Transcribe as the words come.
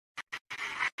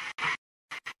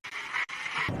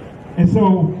And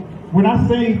so when I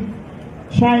say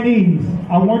Chinese,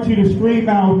 I want you to scream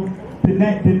out the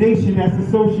nation that's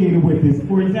associated with this.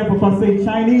 For example, if I say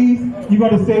Chinese, you're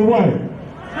going to say what?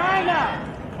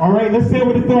 China. All right, let's say it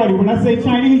with authority. When I say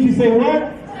Chinese, you say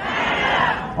what?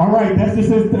 China. All right, that's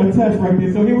just a test right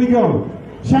there. So here we go.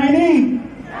 Chinese.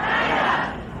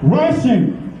 China.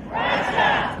 Russian.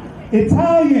 Russia.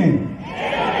 Italian.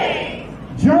 Italy.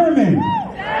 German.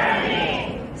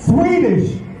 Germany.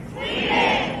 Swedish.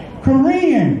 Sweden.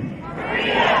 Korean.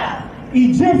 Korea.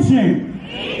 Egyptian.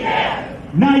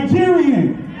 Egypt. Nigerian.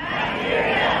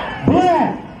 Nigeria.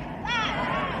 Black.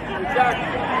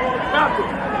 Exactly. Nothing.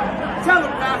 Tell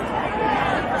him, Pastor.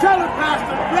 Tell him,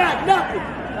 Pastor. Black, nothing.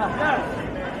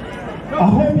 I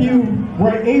hope you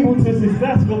were able to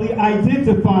successfully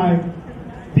identify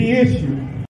the issue.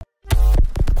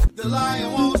 The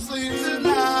lion won't sleep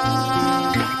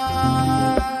tonight.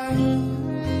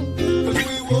 'Cause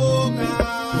we woke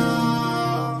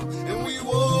now, and we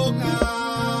woke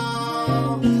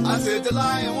now. I said the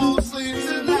lion won't sleep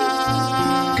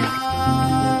tonight.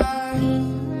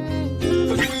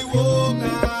 'Cause we woke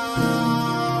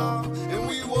now, and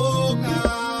we woke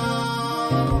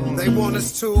now. They want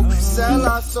us to sell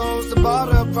our souls to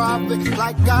barter profit.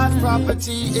 Like God's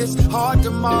property, it's hard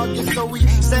to market. So we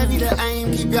steady to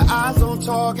aim, keep your eyes on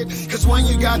target. Cause when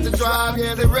you got to drive,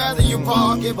 yeah, they'd rather you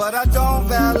park it. But I don't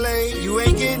valet, you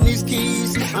ain't getting these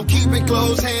keys. I'm keeping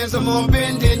closed hands, I'm on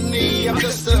bended knee. I'm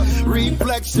just a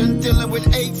reflection, dealing with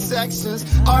 8 sections.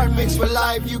 Art mixed with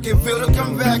life, you can feel the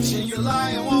convection. Your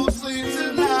lion won't sleep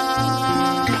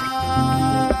tonight.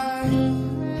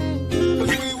 'Cause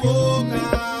we woke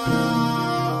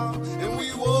now, and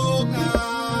we woke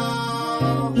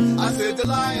now. I said the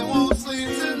lion won't sleep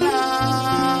tonight.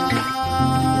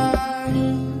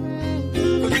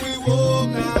 'Cause we woke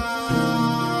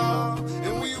now,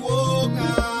 and we woke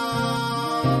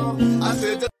now. I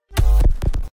said the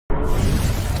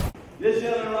This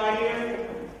gentleman right here.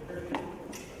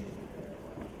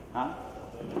 Huh?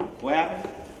 What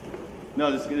happened?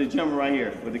 No, this the gentleman right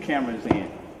here with the camera in his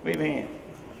hand. Wave your hand.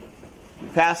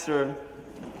 Pastor.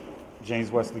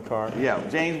 James Wesley Carr. Yeah,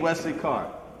 James Wesley Carr.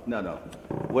 No.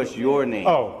 What's your name?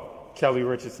 Oh, Kelly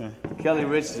Richardson. Kelly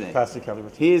Richardson. Pastor Kelly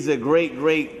Richardson. He is a great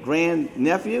grand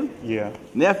nephew. Yeah.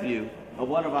 Nephew of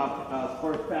one of our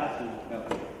first pastors.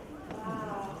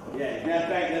 Yeah, as a matter of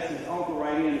fact, that's his uncle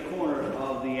right here in the corner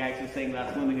of the actual stained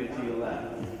glass window here to your left.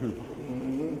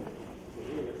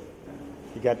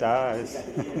 He got the eyes.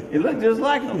 He looked just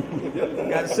like him.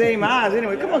 Got the same eyes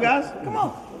anyway. Come on, guys. Come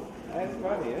on. That's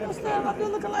funny. Stand up there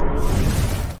looking like.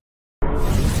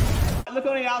 Look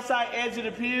on the outside edge of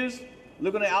the pews.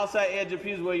 Look on the outside edge of the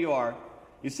pews where you are.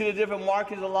 You see the different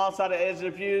markings alongside the edge of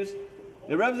the pews?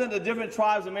 They represent the different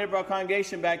tribes that made up our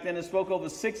congregation back then and spoke over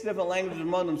 6 different languages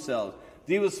among themselves.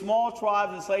 These were small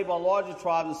tribes enslaved on larger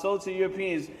tribes and sold to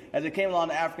Europeans as they came along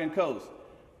the African coast.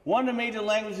 One of the major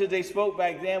languages they spoke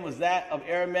back then was that of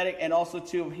Aramaic and also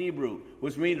 2 of Hebrew,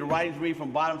 which means the writings read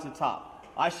from bottom to top.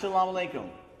 Assalamu alaikum.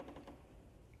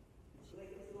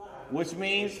 Which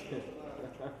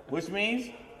means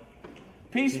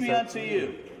peace be unto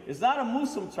you. It's not a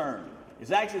Muslim term.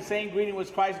 It's actually the same greeting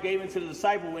which Christ gave into the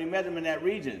disciples when he met them in that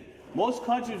region. Most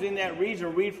countries in that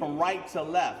region read from right to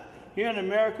left. Here in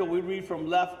America, we read from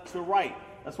left to right.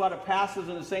 That's why the pastors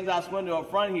in the stained glass window up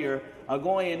front here are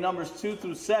going in numbers 2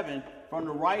 through 7 from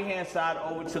the right-hand side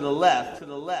over to the left, to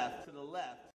the left, to the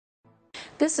left.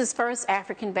 This is First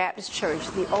African Baptist Church,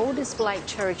 the oldest black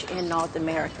church in North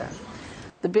America.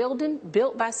 The building,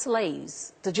 built by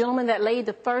slaves. The gentleman that laid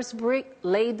the first brick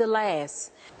laid the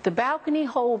last. The balcony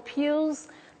hold pews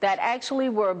that actually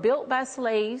were built by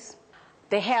slaves.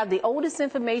 They have the oldest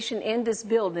information in this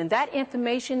building. That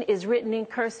information is written in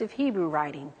cursive Hebrew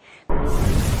writing.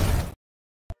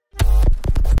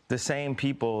 The same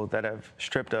people that have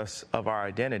stripped us of our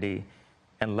identity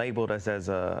and labeled us as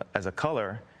a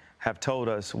color have told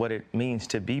us what it means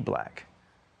to be black.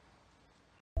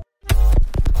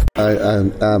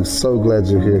 I'm so glad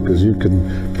you're here because you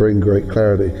can bring great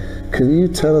clarity. Can you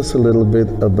tell us a little bit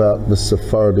about the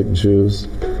Sephardic Jews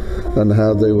and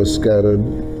how they were scattered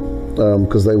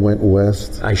because they went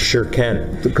west? I sure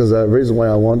can. Because the reason why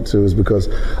I want to is because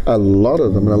a lot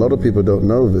of them, and a lot of people don't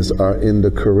know this, are in the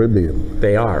Caribbean.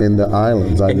 They are. In the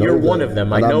islands. And you're one of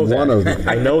them. I know that. I'm one of them.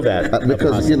 I know that.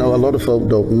 Because, you know, a lot of folk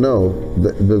don't know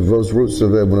that those roots are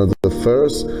there. One of the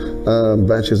first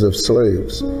batches of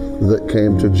slaves that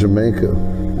came to Jamaica,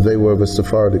 they were the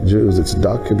Sephardic Jews. It's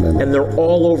documented. And they're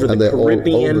all over the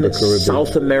Caribbean,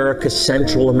 South America,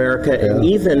 Central America, and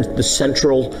even the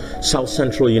South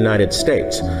Central United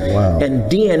States. Wow. And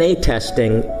DNA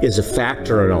testing is a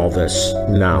factor in all this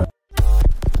now.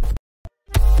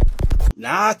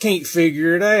 I can't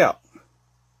figure it out.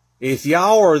 If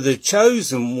y'all are the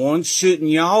chosen ones, shouldn't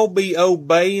y'all be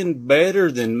obeying better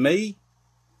than me?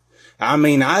 I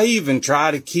mean, I even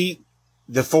try to keep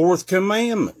the 4th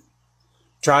commandment.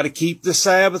 Try to keep the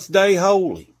Sabbath day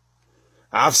holy.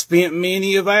 I've spent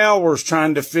many of hours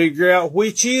trying to figure out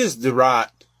which is the right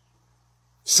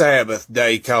Sabbath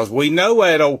day, because we know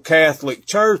that old Catholic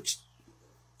Church,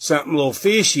 something a little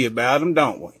fishy about them,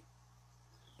 don't we?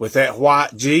 With that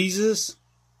white Jesus.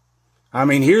 I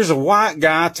mean, here's a white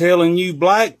guy telling you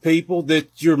black people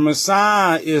that your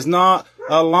Messiah is not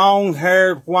a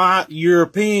long-haired white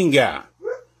European guy.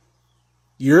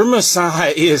 Your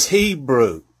Messiah is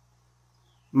Hebrew,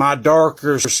 my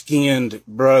darker-skinned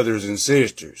brothers and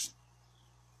sisters.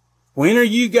 When are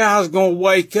you guys going to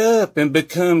wake up and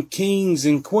become kings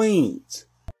and queens?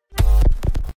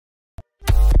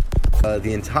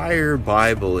 The entire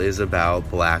Bible is about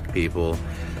black people.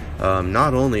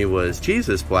 Not only was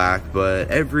Jesus black, but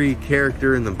every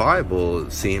character in the Bible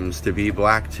seems to be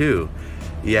black too.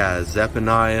 Yeah,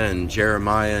 Zephaniah and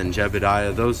Jeremiah and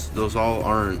Jebediah, those all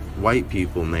aren't white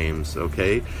people names,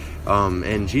 okay?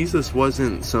 And Jesus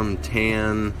wasn't some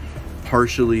tan,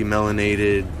 partially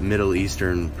melanated Middle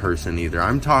Eastern person either.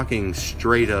 I'm talking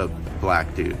straight up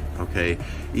black dude, okay?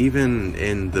 Even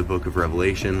in the book of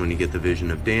Revelation, when you get the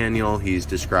vision of Daniel, he's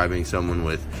describing someone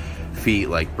with feet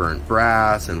like burnt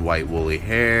brass and white woolly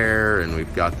hair, and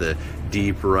we've got the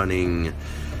deep running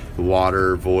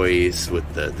water voice with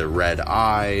the red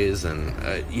eyes, and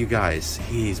you guys,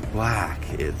 he's black.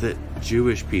 The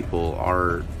Jewish people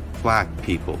are black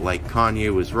people, like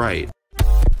Kanye was right.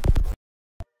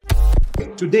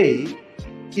 Today,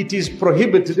 it is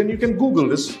prohibited, and you can Google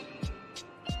this,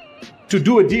 to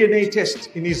do a DNA test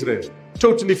in Israel.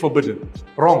 Totally forbidden.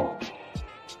 Wrong.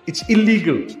 It's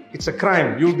illegal. It's a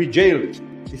crime. You'll be jailed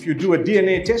if you do a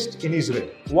DNA test in Israel.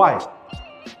 Why?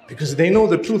 Because they know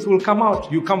the truth will come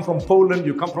out. You come from Poland,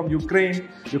 you come from Ukraine,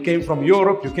 you came from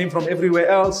Europe, you came from everywhere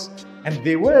else. And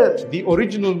they were the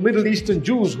original Middle Eastern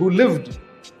Jews who lived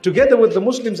together with the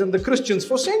Muslims and the Christians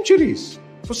for centuries.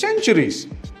 For centuries.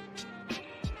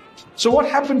 So what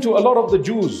happened to a lot of the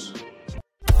Jews?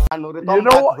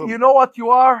 You know what you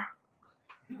are?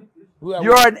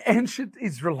 You're an ancient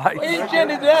Israelite.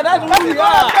 Ancient Israelite, that's who we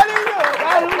are.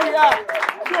 That's who we are.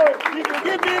 So if you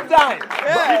give me time,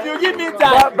 if you give me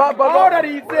time, all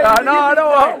he said,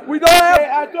 no, we don't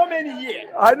have so many years.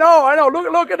 I know.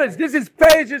 Look at this. This is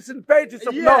pages and pages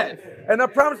of notes. And I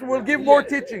promise we'll give more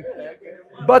teaching.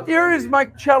 But here is my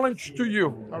challenge to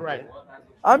you. All right.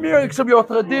 I'm hearing some of your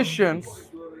traditions.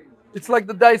 It's like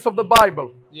the days of the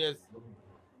Bible. Yes.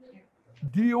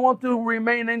 Do you want to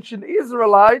remain ancient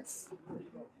Israelites,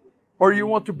 or you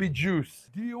want to be Jews?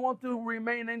 Do you want to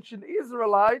remain ancient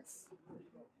Israelites,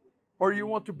 or you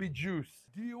want to be Jews?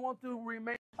 Do you want to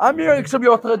remain... I'm hearing some of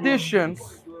your traditions.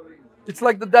 It's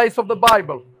like the days of the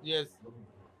Bible. Yes.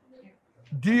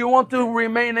 Do you want to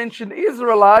remain ancient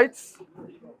Israelites,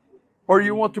 or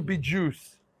you want to be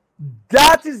Jews?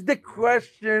 That is the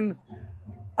question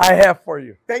I have for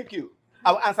you. Thank you.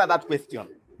 I'll answer that question.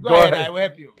 Go ahead, I will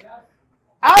help you.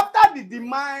 After the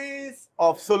demise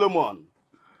of Solomon,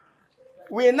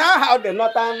 we now have the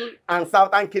northern and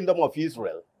southern kingdom of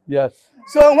Israel. Yes.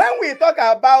 So when we talk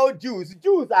about Jews,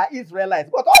 Jews are Israelites,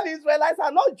 but all Israelites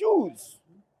are not Jews.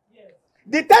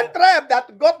 The 10 tribes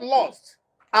that got lost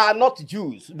are not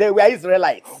Jews. They were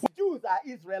Israelites. Jews are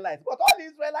Israelites, but all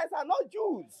Israelites are not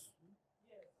Jews.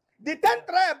 The 10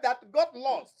 tribes that got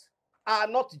lost are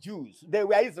not Jews. They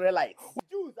were Israelites.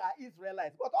 Jews are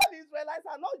Israelites, but all Israelites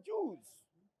are not Jews.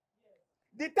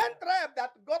 The 10 tribes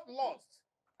that got lost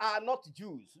are not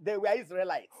Jews. They were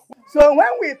Israelites. So when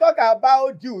we talk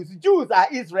about Jews, Jews are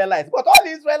Israelites, but all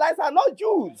Israelites are not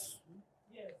Jews.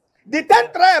 The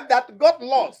 10 tribes that got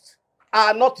lost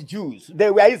are not Jews.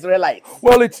 They were Israelites.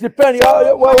 Well, it's depending.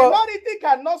 So minority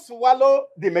cannot swallow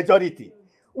the majority.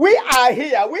 We are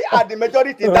here. We are the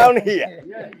majority down here.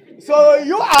 So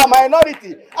you are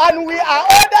minority, and we are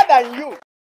older than you.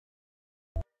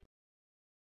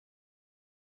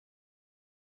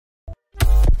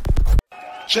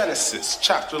 Genesis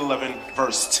chapter 11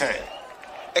 verse 10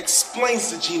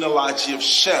 explains the genealogy of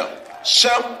Shem.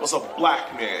 Shem was a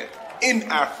black man in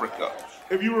Africa.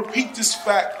 If you repeat this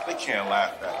fact, they can't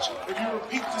laugh at you. If you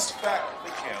repeat this fact,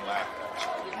 they can't laugh at you.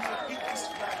 If you repeat this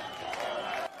fact, they can't laugh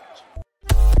at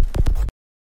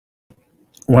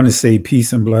you. I want to say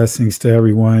peace and blessings to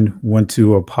everyone. Want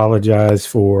to apologize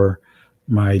for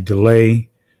my delay.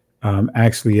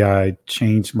 Actually, I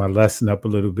changed my lesson up a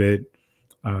little bit.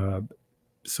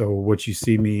 So what you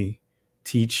see me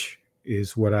teach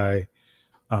is what I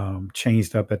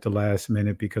changed up at the last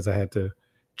minute because I had to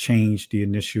change the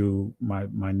initial my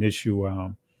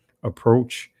initial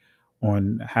approach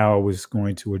on how I was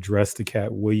going to address the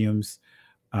Katt Williams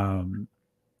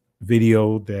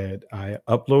video that I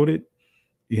uploaded.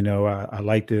 You know, I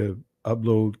like to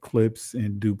upload clips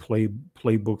and do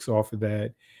playbooks off of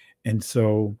that. And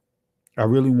so I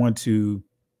really want to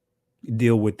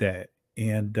deal with that.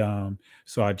 And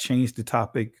so I changed the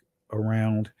topic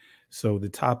around. So the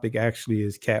topic actually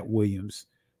is Katt Williams,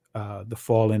 the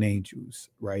fallen angels,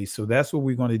 right? So that's what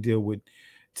we're going to deal with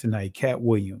tonight. Katt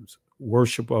Williams,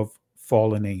 worship of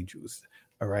fallen angels.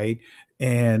 All right.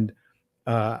 And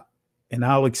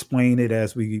I'll explain it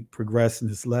as we progress in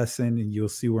this lesson, and you'll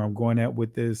see where I'm going at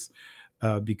with this,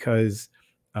 because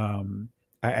I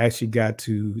actually got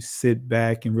to sit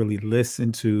back and really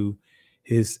listen to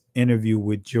his interview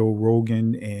with Joe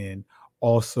Rogan, and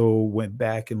also went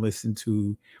back and listened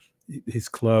to his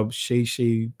Club Shay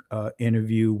Shay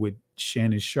interview with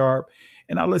Shannon Sharp.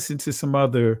 And I listened to some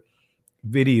other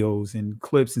videos and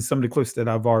clips, and some of the clips that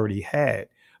I've already had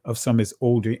of some of his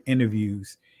older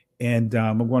interviews. And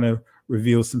I'm going to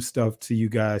reveal some stuff to you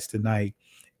guys tonight.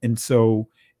 And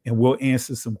we'll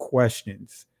answer some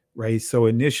questions, right? So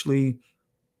initially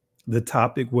the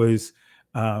topic was,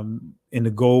 and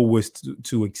the goal was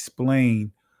to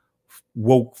explain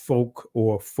woke folk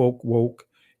or folk woke,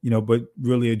 you know, but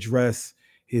really address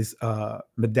his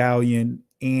medallion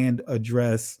and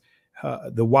address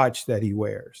the watch that he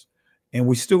wears. And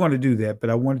we're still going to do that, but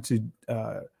I wanted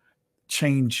to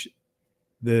change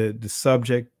the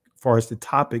subject as far as the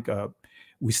topic up.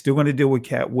 We're still going to deal with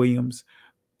Katt Williams,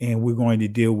 and we're going to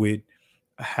deal with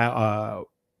how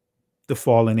the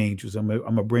fallen angels. I'm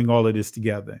gonna bring all of this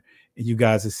together, and you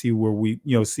guys will see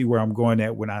where see where I'm going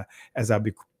at as I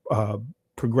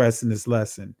progress in this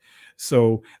lesson.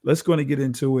 So let's go and get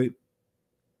into it.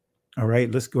 All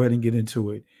right, let's go ahead and get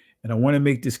into it. And I want to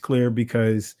make this clear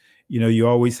because, you know, you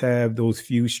always have those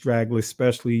few stragglers,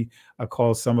 especially I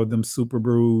call some of them super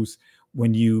brews,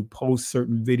 when you post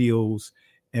certain videos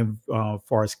and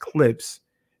far as clips,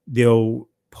 they'll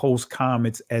post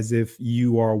comments as if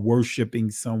you are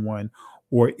worshiping someone,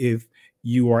 or if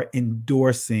you are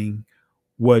endorsing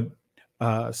what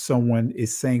someone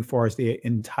is saying far as their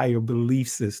entire belief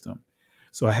system.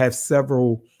 So I have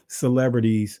several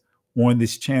celebrities on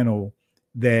this channel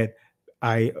that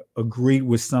I agreed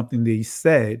with something they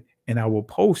said, and I will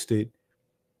post it,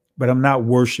 but I'm not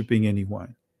worshiping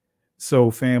anyone.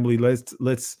 So family, let's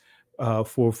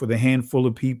for the handful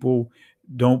of people,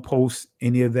 don't post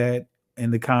any of that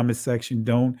in the comment section.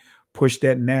 Don't push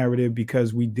that narrative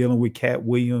because we're dealing with Katt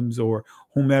Williams or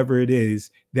whomever it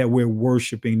is that we're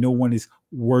worshiping. No one is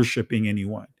worshiping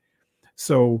anyone.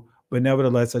 So, but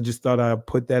nevertheless, I just thought I'd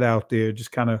put that out there,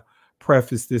 just kind of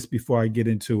preface this before I get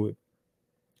into it.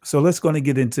 So let's go and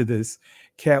get into this.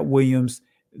 Katt Williams,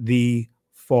 the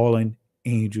fallen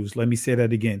angels. Let me say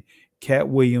that again. Katt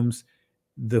Williams,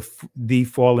 the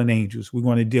fallen angels. We're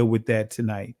going to deal with that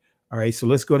tonight. All right. So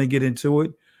let's go and get into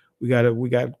it. We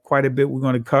got quite a bit we're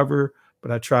going to cover,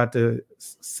 but I tried to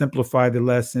simplify the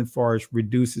lesson as far as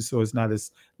reduce it so it's not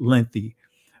as lengthy.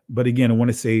 But again, I want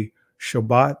to say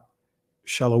Shabbat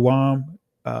Shalom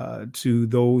to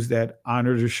those that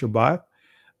honor the Shabbat.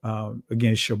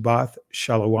 Again, Shabbat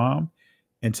Shalom,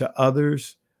 and to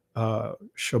others,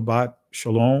 Shabbat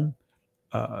Shalom.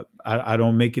 I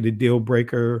don't make it a deal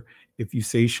breaker if you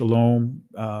say Shalom,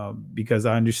 because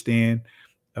I understand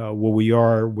where we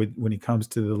are when it comes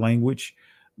to the language,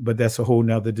 but that's a whole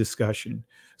nother discussion.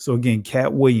 So again,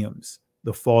 Katt Williams,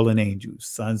 the fallen angels,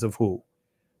 sons of who?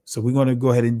 So we're going to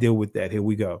go ahead and deal with that. Here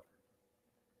we go.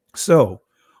 So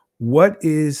what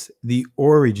is the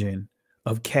origin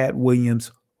of Katt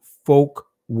Williams' folk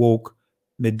woke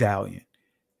medallion?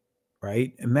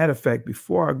 Right? As a matter of fact,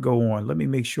 before I go on, let me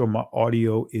make sure my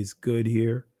audio is good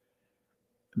here.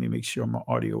 Let me make sure my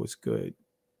audio is good.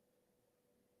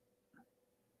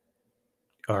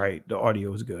 All right, the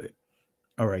audio is good.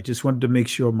 All right, just wanted to make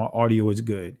sure my audio is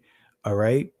good. All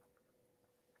right.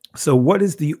 So what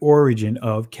is the origin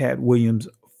of Katt Williams'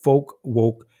 folk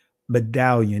woke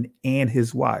medallion and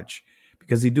his watch?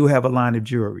 Because he do have a line of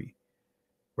jewelry,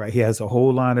 right? He has a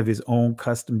whole line of his own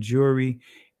custom jewelry.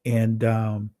 And,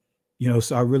 you know,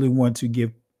 so I really want to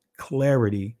give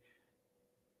clarity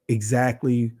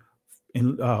exactly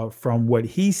from what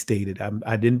he stated.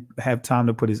 I didn't have time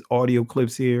to put his audio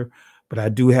clips here, but I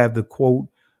do have the quote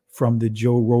from the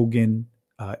Joe Rogan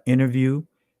interview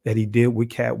that he did with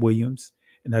Katt Williams.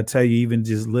 And I tell you, even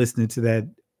just listening to that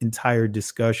entire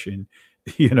discussion,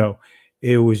 you know,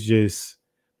 it was just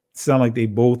sound like they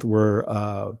both were,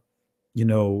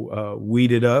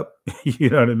 weeded up. You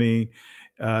know what I mean?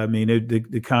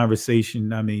 The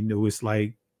conversation, I mean, it was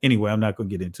like Anyway, I'm not going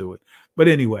to get into it. But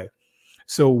anyway,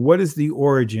 so what is the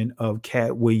origin of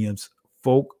Katt Williams'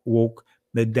 folk woke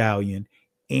medallion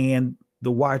and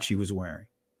the watch he was wearing?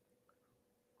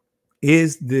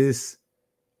 Is this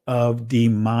of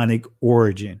demonic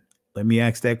origin? Let me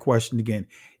ask that question again.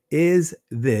 Is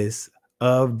this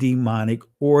of demonic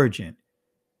origin?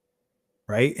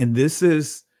 Right? And this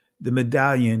is the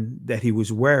medallion that he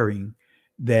was wearing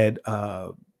that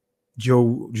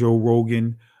Joe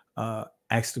Rogan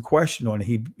asked the question on.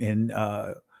 And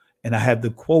I have the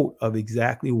quote of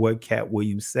exactly what Katt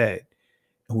Williams said.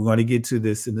 And we're going to get to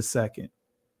this in a second.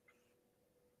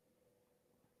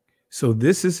 So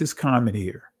this is his comment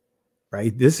here,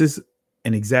 right? This is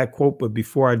an exact quote. But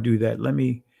before I do that, let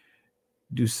me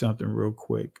do something real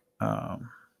quick. Let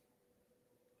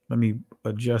me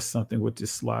adjust something with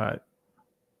this slide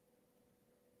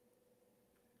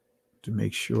to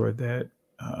make sure that,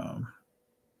 all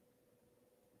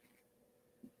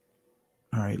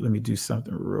right, let me do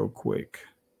something real quick.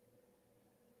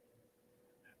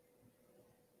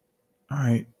 All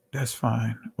right, that's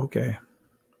fine. Okay.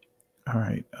 All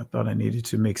right, I thought I needed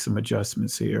to make some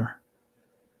adjustments here.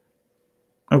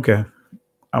 Okay,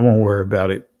 I won't worry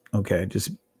about it. Okay,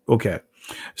 okay.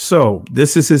 So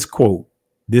this is his quote.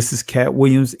 This is Katt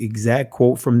Williams' exact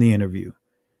quote from the interview.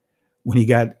 When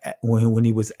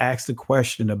he was asked a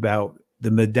question about the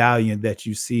medallion that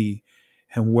you see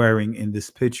him wearing in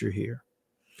this picture here.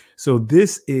 So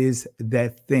this is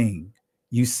that thing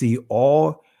you see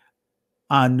all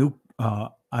Anukkaya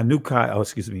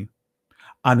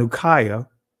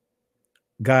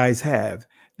guys have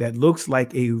that looks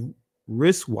like a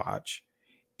wristwatch.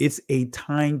 It's a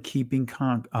timekeeping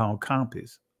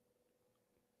compass.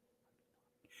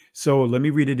 So let me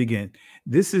read it again.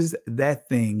 This is that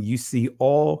thing you see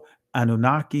all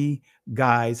Anunnaki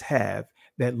guys have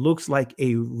that looks like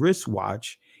a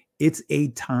wristwatch. It's a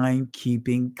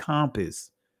timekeeping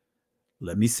compass.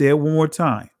 Let me say it one more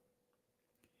time.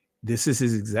 This is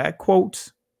his exact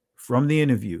quotes from the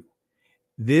interview.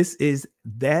 This is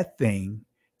that thing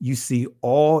you see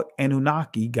all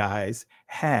Anunnaki guys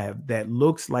have that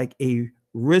looks like a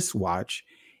wristwatch.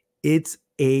 It's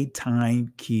a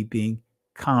timekeeping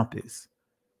compass.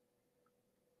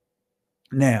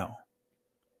 Now,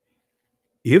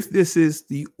 if this is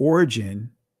the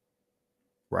origin,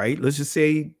 right? Let's just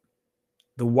say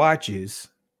the watches,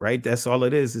 right? That's all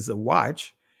it is a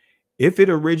watch. If it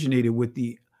originated with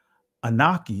the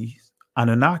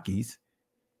Anunnakis,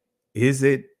 is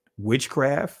it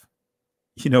witchcraft,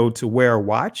 to wear a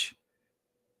watch?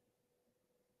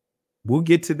 We'll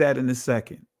get to that in a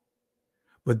second.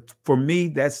 But for me,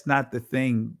 that's not the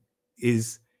thing,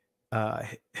 is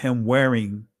him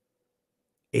wearing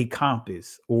a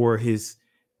compass or his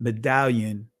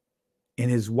medallion in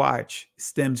his watch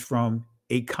stems from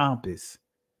a compass.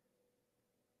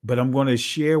 But I'm going to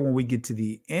share when we get to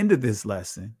the end of this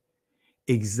lesson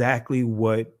exactly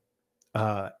what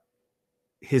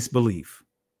his belief.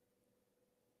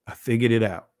 I figured it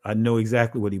out. I know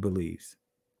exactly what he believes,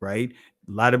 right?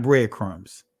 A lot of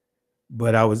breadcrumbs.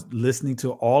 But I was listening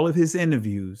to all of his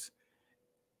interviews.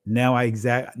 Now I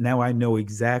know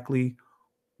exactly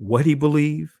what he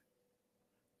believes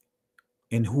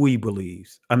and who he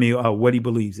believes. I mean, what he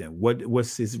believes in,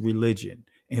 what's his religion,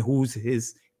 and who's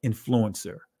his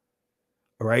influencer.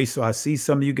 All right. So I see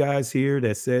some of you guys here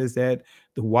that says that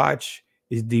the watch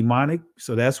is demonic.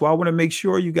 So that's why I want to make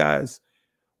sure you guys,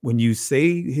 when you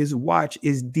say his watch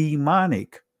is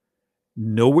demonic,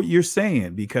 know what you're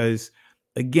saying, because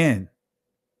again,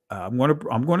 I'm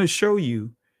going to show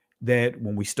you that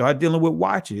when we start dealing with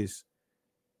watches,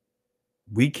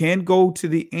 we can go to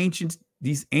these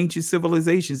ancient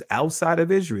civilizations outside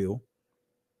of Israel.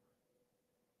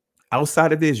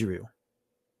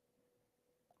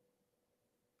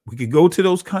 We could go to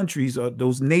those countries or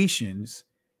those nations,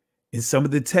 and some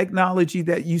of the technology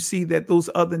that you see that those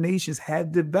other nations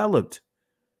have developed.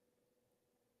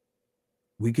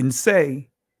 We can say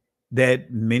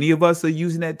that many of us are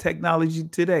using that technology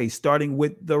today, starting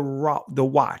with the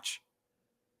watch.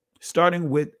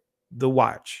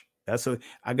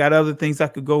 I got other things I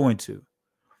could go into,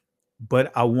 but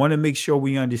I want to make sure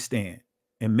we understand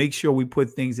and make sure we put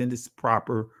things in this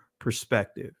proper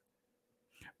perspective.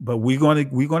 But we're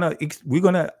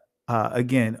gonna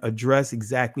again address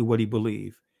exactly what he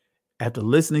believed. After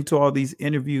listening to all these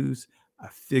interviews, I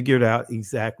figured out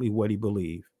exactly what he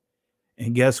believed.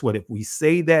 And guess what? If we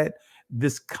say that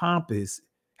this compass,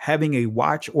 having a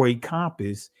watch or a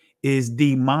compass, is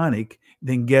demonic,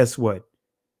 then guess what?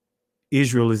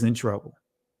 Israel is in trouble.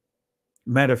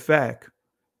 Matter of fact,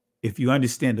 if you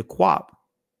understand the quap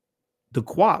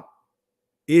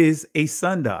is a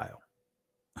sundial.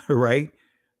 right?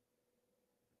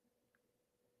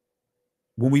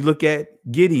 When we look at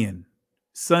Gideon,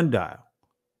 sundial,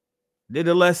 did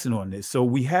a lesson on this. So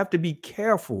we have to be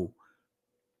careful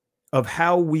of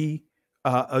how we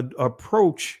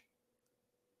approach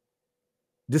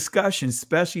discussion,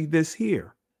 especially this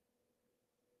here.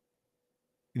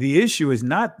 The issue is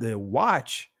not the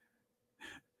watch,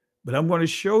 but I'm going to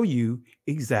show you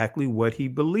exactly what he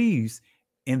believes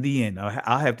in the end.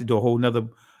 I'll have to do a whole nother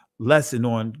lesson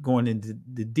on going into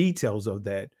the details of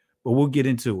that, but we'll get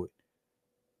into it.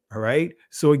 All right.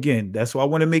 So again, that's why I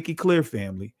want to make it clear,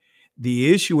 family.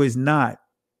 The issue is not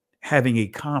having a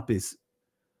compass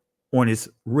on his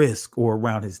wrist or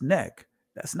around his neck.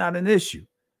 That's not an issue.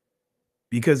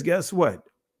 Because guess what?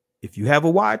 If you have a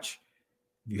watch,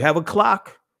 if you have a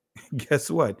clock, guess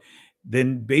what?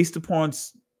 Then based upon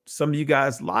some of you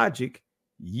guys' logic,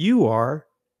 you are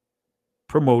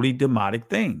promoting demonic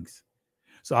things.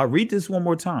 So I'll read this one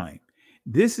more time.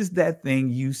 This is that thing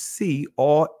you see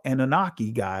all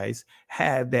Anunnaki guys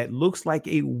have that looks like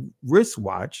a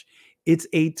wristwatch. It's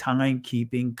a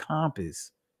timekeeping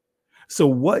compass. So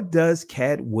what does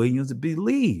Katt Williams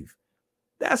believe?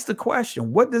 That's the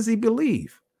question. What does he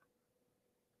believe?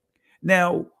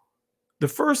 Now, the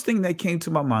first thing that came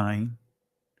to my mind,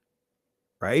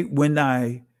 right, when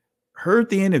I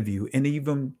heard the interview and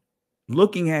even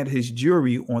looking at his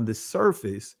jewelry on the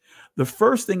surface, the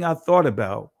first thing I thought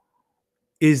about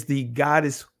is the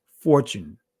goddess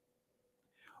Fortune.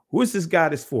 Who is this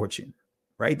goddess Fortune?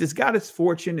 Right? This goddess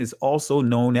Fortune is also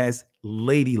known as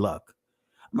Lady Luck.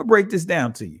 I'm going to break this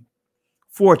down to you.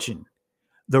 Fortune,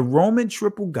 the Roman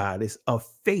triple goddess of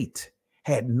fate,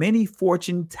 had many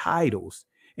fortune titles.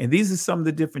 And these are some of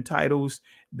the different titles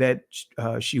that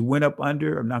she went up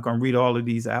under. I'm not going to read all of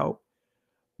these out.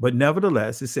 But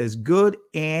nevertheless, it says good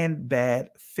and bad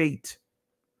fate.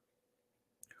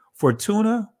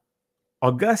 Fortuna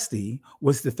Augusti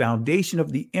was the foundation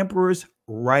of the emperor's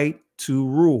right to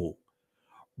rule.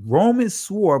 Romans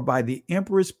swore by the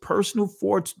emperor's personal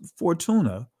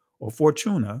Fortuna,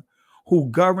 who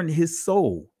governed his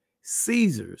soul.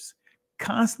 Caesars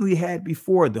constantly had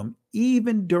before them,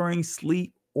 even during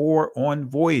sleep or on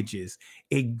voyages,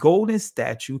 a golden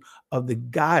statue of the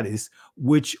goddess,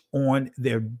 which on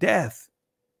their death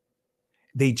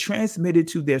they transmitted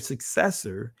to their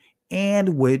successor, and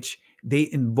which they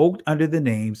invoked under the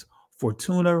names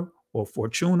Fortuna or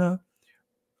Fortuna,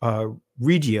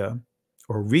 Regia,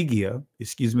 or Regia,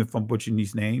 excuse me if I'm butchering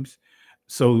these names.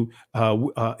 So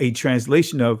a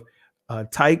translation of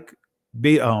Tyche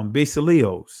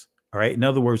Basileos, all right? In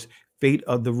other words, fate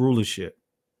of the rulership,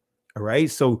 all right?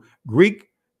 So Greek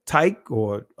Tyche,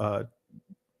 or,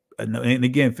 and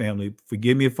again, family,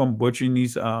 forgive me if I'm butchering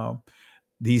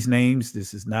these names.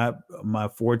 This is not my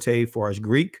forte as far as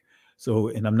Greek. So,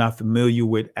 and I'm not familiar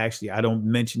with, actually, I don't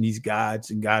mention these gods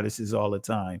and goddesses all the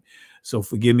time. So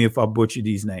forgive me if I butcher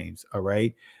these names, all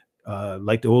right?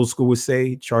 Like the old school would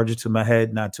say, charge it to my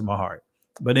head, not to my heart.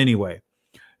 But anyway,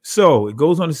 so it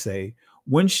goes on to say,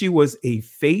 when she was a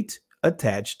fate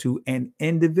attached to an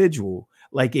individual,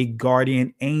 like a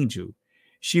guardian angel,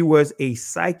 she was a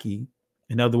psyche,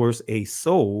 in other words, a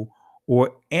soul,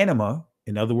 or anima,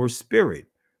 in other words, spirit.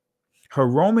 Her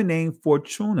Roman name,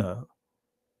 Fortuna,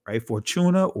 right?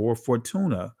 Fortuna or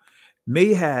Fortuna,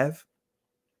 may have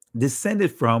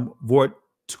descended from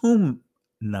Fortuna.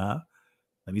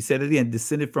 Let me say it again,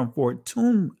 descended from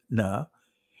Fortuna.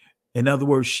 In other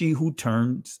words, she who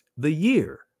turns the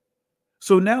year.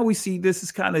 So now we see this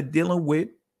is kind of dealing with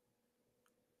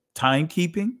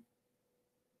timekeeping.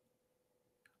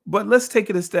 But let's take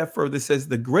it a step further. It says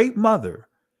the great mother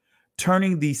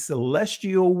turning the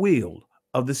celestial wheel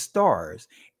of the stars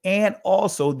and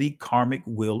also the karmic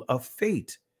wheel of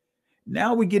fate.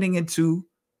 Now we're getting into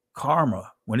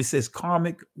karma. When it says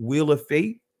karmic wheel of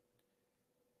fate,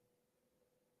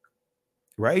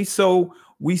 right? So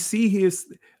we see here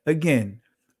again,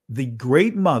 the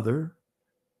great mother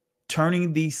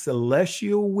turning the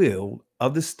celestial wheel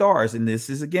of the stars. And this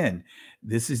is, again,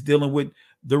 this is dealing with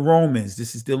the Romans.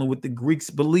 This is dealing with the Greeks'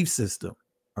 belief system.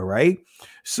 All right.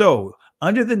 So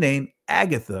under the name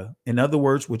Agatha, in other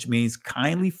words, which means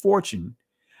kindly fortune,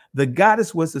 the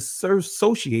goddess was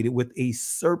associated with a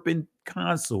serpent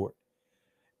consort.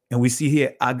 And we see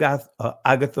here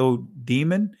Agatho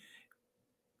demon,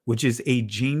 which is a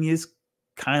genius,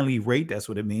 kindly rate. That's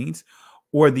what it means.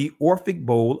 Or the Orphic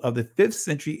bowl of the 5th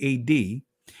century AD.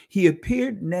 He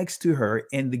appeared next to her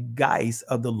in the guise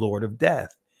of the Lord of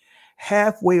Death,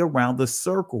 halfway around the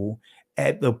circle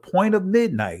at the point of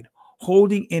midnight,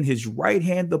 holding in his right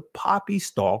hand the poppy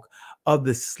stalk of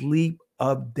the sleep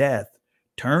of death,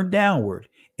 turned downward,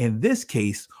 in this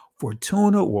case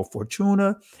Fortuna or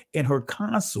Fortuna and her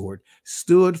consort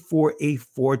stood for a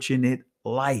fortunate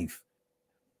life,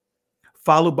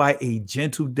 followed by a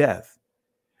gentle death.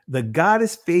 The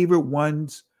goddess' favorite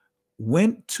ones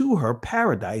went to her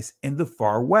paradise in the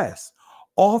far west,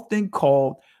 often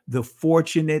called the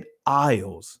Fortunate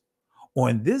Isles.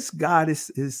 On this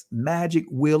goddess's magic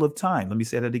wheel of time, let me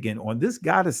say that again. On this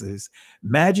goddess's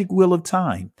magic wheel of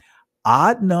time,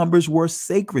 odd numbers were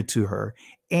sacred to her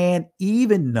and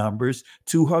even numbers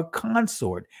to her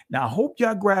consort. Now, I hope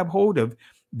y'all grab hold of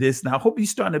this. Now, I hope you're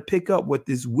starting to pick up what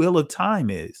this wheel of time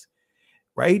is,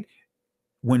 right?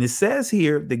 When it says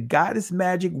here, the goddess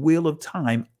magic wheel of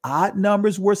time, odd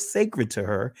numbers were sacred to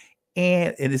her,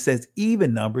 and it says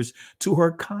even numbers to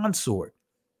her consort.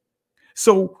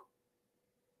 So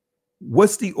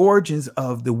what's the origins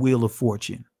of the Wheel of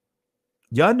Fortune?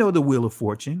 Y'all know the Wheel of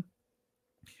Fortune.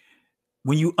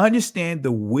 When you understand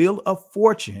the Wheel of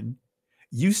Fortune,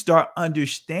 you start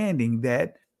understanding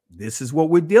that this is what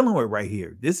we're dealing with right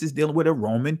here. This is dealing with a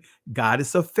Roman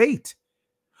goddess of fate.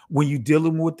 When you're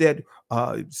dealing with that,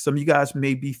 some of you guys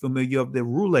may be familiar of the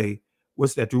roulette.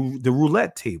 What's that? The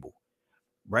roulette table,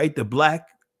 right? The black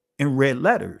and red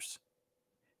letters.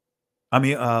 I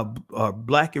mean,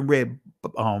 black and red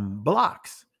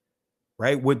blocks,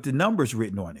 right? With the numbers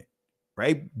written on it,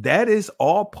 right? That is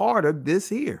all part of this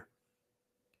here.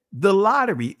 The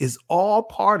lottery is all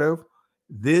part of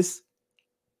this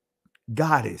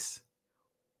goddess,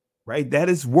 right? That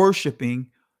is worshiping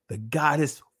the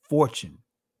goddess Fortune.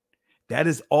 That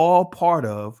is all part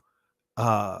of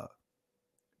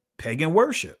pagan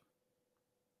worship.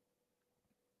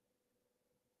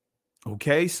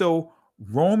 Okay, so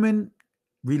Roman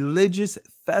religious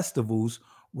festivals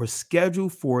were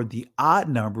scheduled for the odd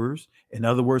numbers, in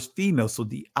other words, female. So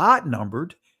the odd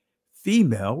numbered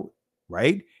female,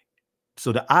 right?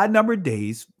 So the odd numbered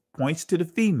days points to the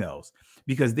females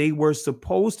because they were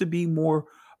supposed to be more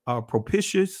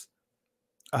propitious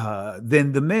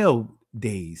than the male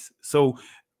days. So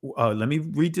let me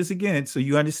read this again so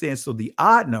you understand. So the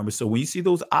odd numbers, so when you see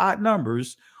those odd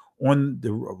numbers on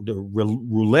the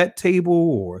roulette table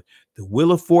or the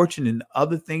Wheel of Fortune and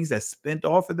other things that spent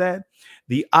off of that,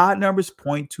 the odd numbers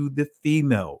point to the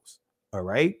females. All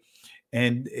right.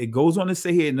 And it goes on to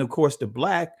say here, and of course, the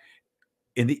black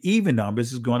and the even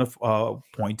numbers is going to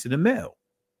point to the male.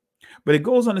 But it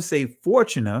goes on to say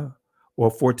Fortuna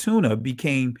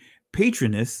became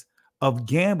patroness of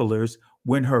gamblers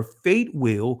when her fate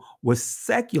wheel was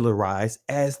secularized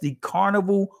as the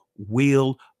Carnival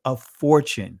Wheel of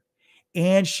Fortune,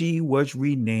 and she was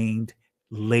renamed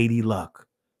Lady Luck.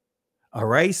 All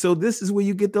right, so this is where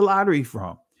you get the lottery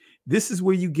from. This is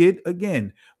where you get,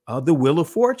 again, the Wheel of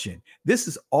Fortune. This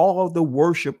is all the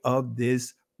worship of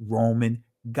this Roman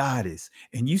goddess.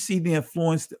 And you see the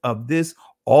influence of this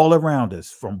all around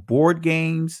us, from board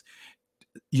games,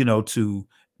 to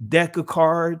deck of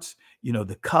cards,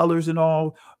 the colors and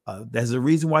all. There's a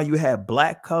reason why you have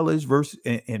black colors versus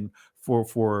and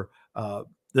for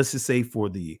let's just say for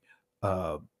the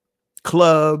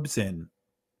clubs and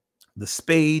the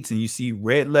spades, and you see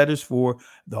red letters for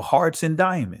the hearts and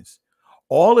diamonds.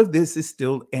 All of this is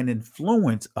still an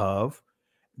influence of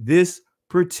this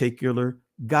particular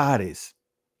goddess.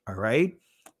 All right.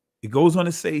 It goes on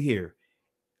to say here,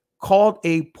 called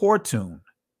a portune,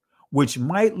 which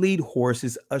might lead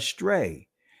horses astray,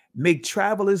 make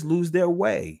travelers lose their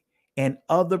way, and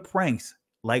other pranks.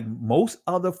 Like most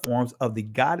other forms of the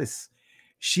goddess,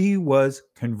 she was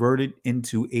converted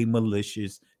into a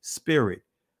malicious spirit.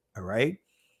 All right.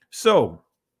 So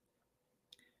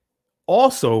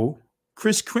also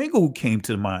Kris Kringle came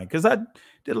to mind because I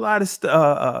did a lot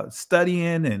of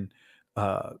studying and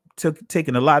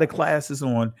taking a lot of classes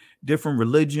on different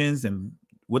religions and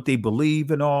what they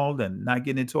believe and all, and not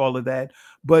getting into all of that.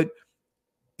 But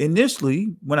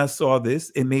initially, when I saw this,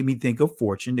 it made me think of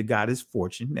Fortune, the goddess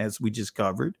Fortune, as we just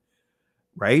covered,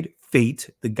 right? Fate,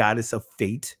 the goddess of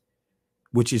fate,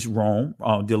 which is Rome,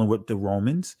 dealing with the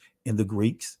Romans and the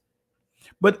Greeks.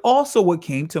 But also what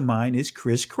came to mind is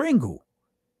Kris Kringle.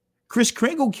 Kris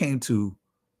Kringle came to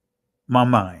my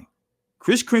mind.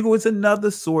 Kris Kringle is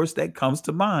another source that comes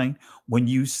to mind when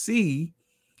you see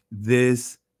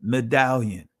this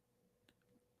medallion.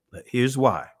 Here's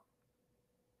why.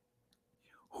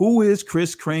 Who is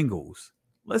Kris Kringles?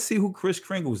 Let's see who Kris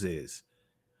Kringles is.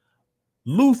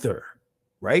 Luther,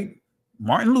 right?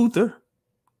 Martin Luther,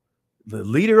 the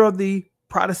leader of the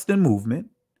Protestant movement.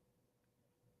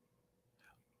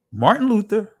 Martin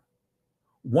Luther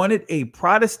wanted a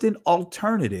Protestant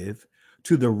alternative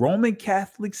to the Roman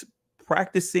Catholics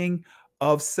practicing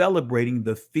of celebrating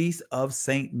the feast of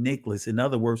St. Nicholas. In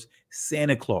other words,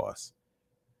 Santa Claus.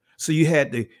 So you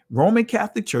had the Roman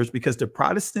Catholic Church, because the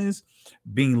Protestants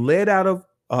being led out of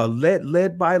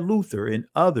led by Luther and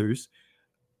others,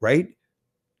 right,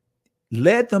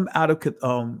 led them out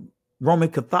of Roman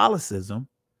Catholicism,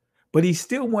 but he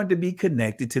still wanted to be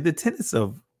connected to the tenets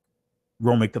of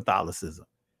Roman Catholicism.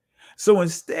 So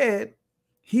instead,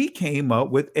 he came up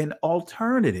with an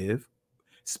alternative,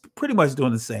 pretty much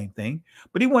doing the same thing,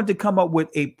 but he wanted to come up with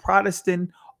a Protestant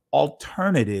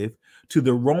alternative to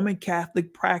the Roman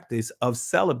Catholic practice of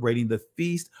celebrating the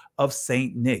feast of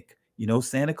Saint Nick, you know,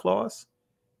 Santa Claus.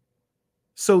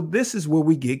 So this is where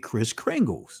we get Kris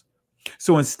Kringles.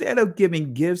 So instead of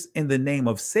giving gifts in the name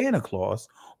of Santa Claus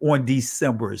on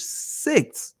December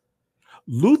 6th,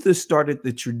 Luther started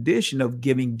the tradition of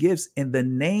giving gifts in the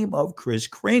name of Kris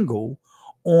Kringle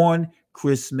on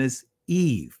Christmas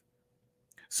Eve.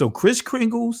 So Kris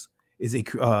Kringles is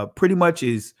a pretty much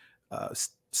is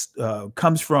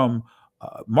comes from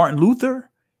Martin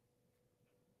Luther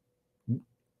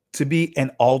to be an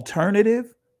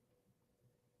alternative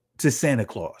to Santa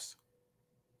Claus,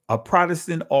 a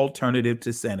Protestant alternative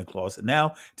to Santa Claus. And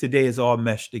now today is all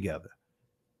meshed together.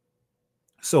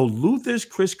 So Luther's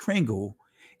Kris Kringle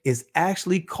is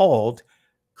actually called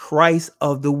Christ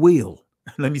of the Wheel.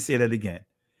 Let me say that again.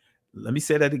 Let me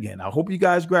say that again. I hope you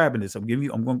guys grabbing this. We're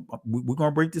going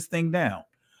to break this thing down.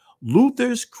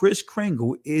 Luther's Kris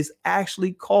Kringle is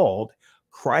actually called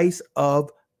Christ of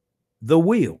the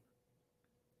Wheel.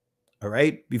 All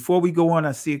right. Before we go on,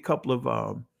 I see a couple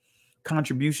of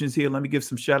contributions here. Let me give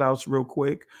some shout outs real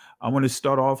quick. I want to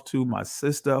start off to my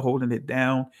sister holding it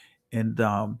down in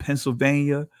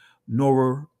Pennsylvania,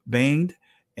 Nora Bain,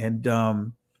 and I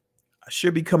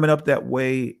should be coming up that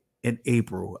way in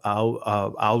April.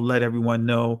 I'll let everyone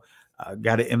know. I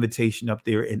got an invitation up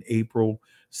there in April,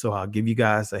 so I'll give you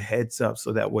guys a heads up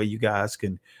so that way you guys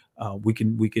can we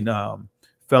can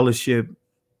fellowship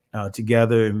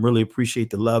together, and really appreciate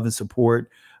the love and support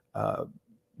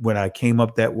when I came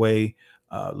up that way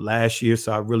last year.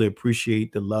 So I really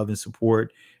appreciate the love and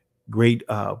support. Great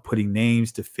putting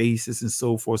names to faces and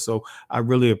so forth. So I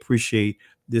really appreciate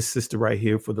this sister right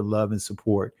here for the love and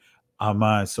support.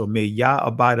 Amen. So may Yah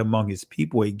abide among his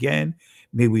people again.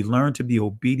 May we learn to be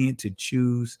obedient to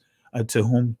choose to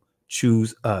whom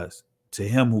choose us, to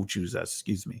him who choose us.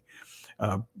 Excuse me.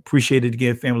 Appreciate it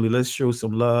again, family. Let's show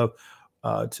some love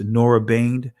to Nora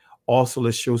Bain. Also,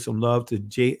 let's show some love to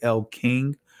J.L.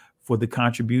 King for the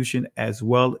contribution, as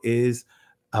well as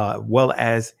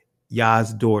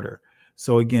Yah's daughter.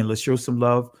 So again, let's show some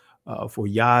love for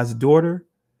Yah's daughter,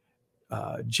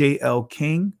 J.L.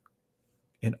 King,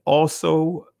 and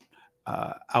also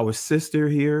our sister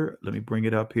here. Let me bring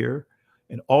it up here.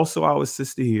 And also our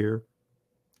sister here,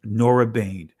 Nora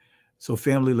Bain. So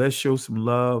family, let's show some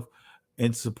love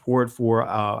and support for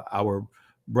our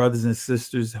brothers and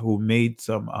sisters who made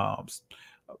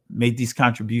these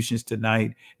contributions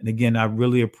tonight. And again, I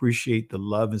really appreciate the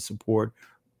love and support.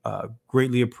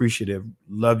 Greatly appreciative.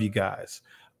 Love you guys.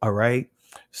 All right.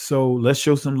 So let's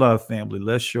show some love, family.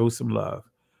 Let's show some love.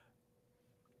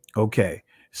 Okay.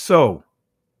 So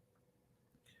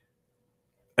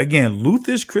again,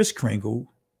 Luther's Kris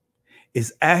Kringle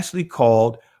is actually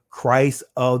called Christ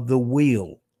of the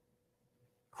Wheel.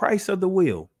 Christ of the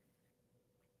Wheel.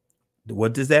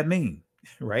 What does that mean?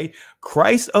 Right?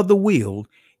 Christ of the Wheel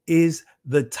is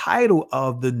the title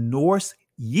of the Norse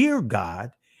year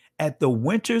god at the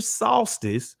winter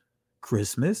solstice,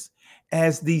 Christmas,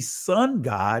 as the sun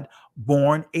god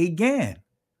born again.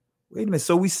 Wait a minute.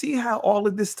 So we see how all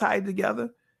of this tied together.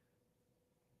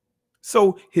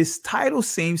 So his title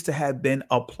seems to have been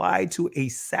applied to a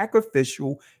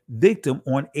sacrificial victim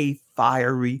on a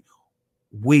fiery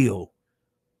wheel.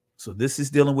 So this is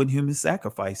dealing with human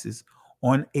sacrifices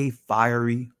on a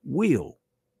fiery wheel.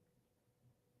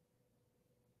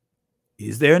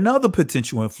 Is there another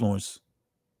potential influence?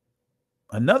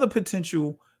 Another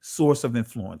potential source of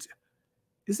influence?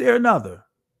 Is there another?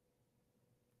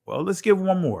 Well, let's give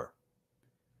one more.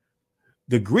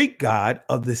 The Greek god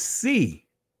of the sea,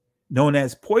 known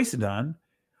as Poseidon,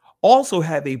 also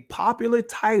have a popular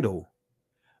title,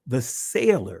 the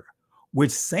sailor,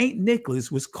 which Saint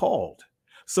Nicholas was called.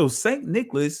 So Saint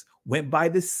Nicholas went by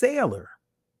the sailor.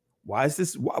 Why is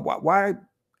this? Why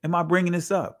am I bringing this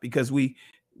up? Because we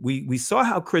saw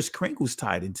how Kris Kringle's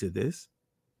tied into this.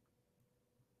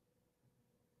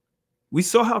 We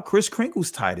saw how Kris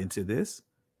Kringle's tied into this.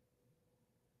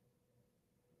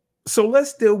 So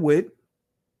let's deal with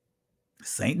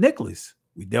Saint Nicholas.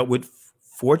 We dealt with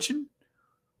fortune,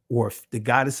 or the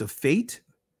goddess of fate,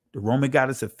 the Roman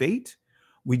goddess of fate.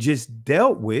 We just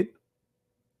dealt with,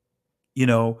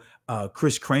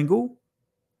 Kris Kringle,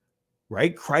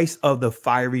 right? Christ of the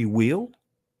fiery wheel.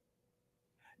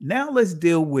 Now let's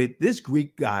deal with this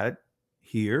Greek god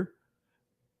here,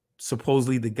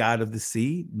 supposedly the god of the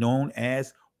sea, known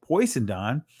as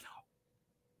Poseidon,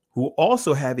 who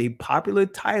also have a popular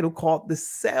title called the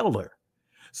Sailor.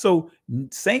 So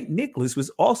Saint Nicholas was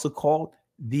also called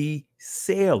the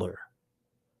Sailor.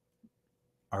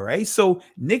 All right, so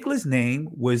Nicholas' name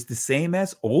was the same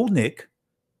as Old Nick,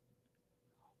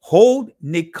 Hold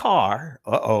Nickar.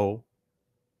 Uh-oh.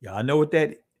 Y'all know what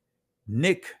that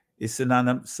Nick is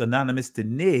synonymous to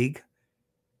Nig,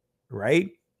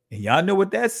 right? And y'all know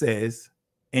what that says.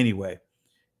 Anyway,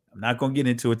 I'm not going to get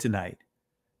into it tonight,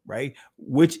 right?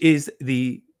 Which is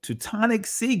the Teutonic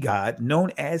sea god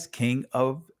known as King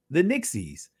of the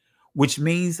Nixies, which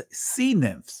means sea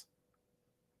nymphs.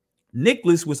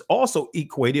 Nicholas was also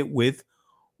equated with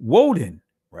Woden,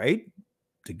 right?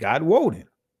 The god Woden.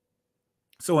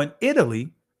 So in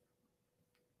Italy,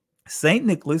 Saint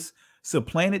Nicholas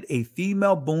supplanted a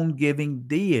female boon-giving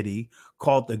deity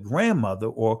called the grandmother,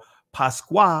 or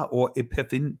Pasqua, or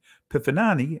Epiphania,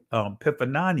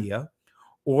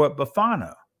 or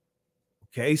Befana.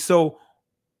 Okay, so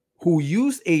who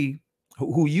used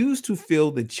to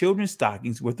fill the children's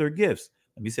stockings with their gifts.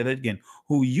 Let me say that again.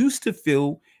 Who used to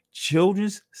fill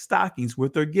children's stockings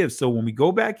with their gifts. So when we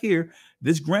go back here,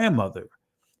 this grandmother,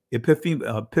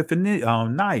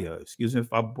 Epiphania, excuse me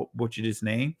if I butchered his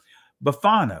name,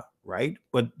 Befana, right?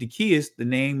 But the key is the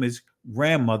name is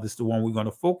grandmother's the one we're going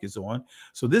to focus on.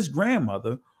 So this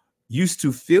grandmother used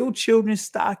to fill children's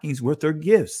stockings with her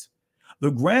gifts.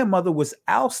 The grandmother was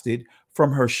ousted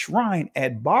from her shrine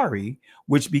at Bari,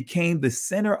 which became the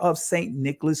center of Saint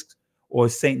Nicholas or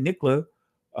Saint Nicola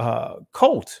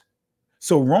cult.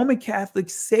 So Roman Catholic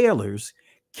sailors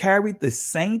carried the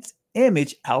saint's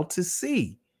image out to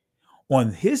sea.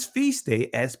 On his feast day,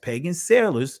 as pagan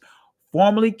sailors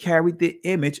formerly carried the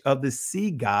image of the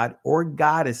sea god or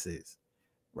goddesses,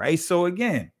 right? So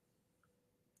again,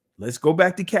 let's go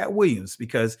back to Katt Williams,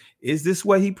 because is this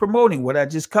what he promoting, what I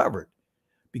just covered?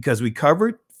 Because we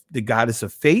covered the goddess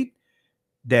of fate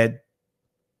that,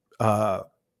 I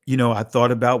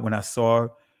thought about when I saw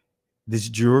this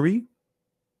jewelry.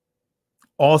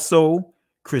 Also,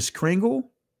 Kris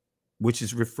Kringle, which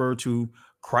is referred to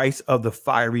Christ of the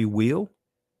fiery wheel.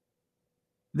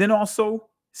 Then also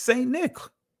Saint Nick,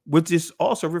 which is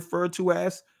also referred to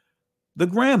as the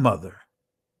grandmother.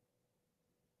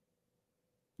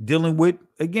 Dealing with,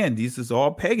 again, this is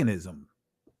all paganism.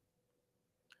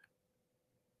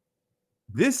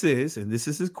 This is, and this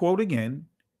is his quote again,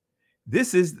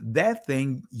 this is that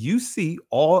thing you see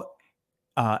all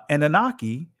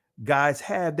Anunnaki guys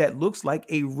have that looks like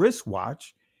a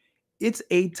wristwatch. It's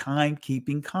a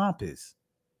timekeeping compass.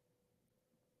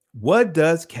 What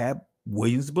does Katt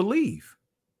Williams believe?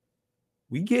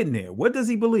 We getting there. What does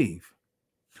he believe?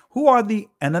 Who are the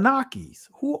Anunnakis?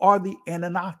 Who are the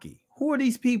Anunnaki? Who are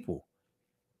these people?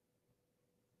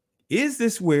 Is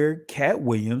this where Katt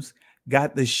Williams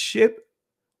got the ship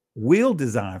wheel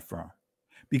design from?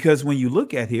 Because when you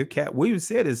look at here, Katt Williams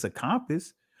said it's a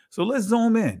compass. So let's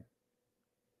zoom in.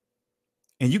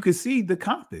 And you can see the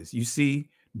compass. You see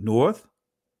north,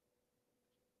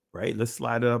 right? Let's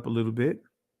slide it up a little bit.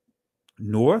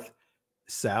 North,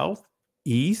 south,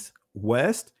 east,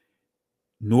 west,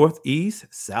 northeast,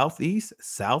 southeast,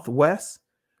 southwest,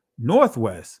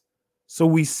 northwest. So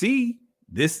we see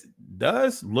this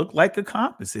does look like a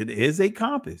compass. It is a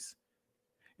compass.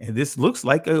 And this looks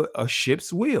like a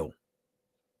ship's wheel.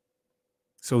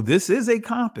 So this is a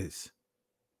compass.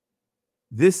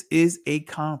 This is a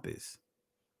compass.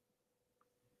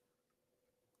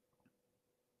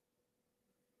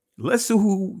 Let's see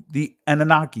who the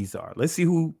Anunnakis are. Let's see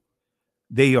who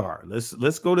they are.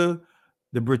 Let's go to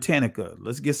the Britannica.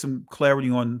 Let's get some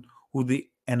clarity on who the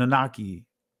Anunnaki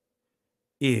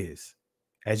is.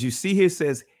 As you see here, it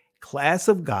says class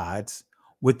of gods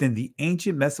within the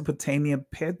ancient Mesopotamian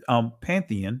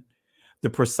pantheon. The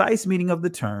precise meaning of the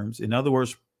terms, in other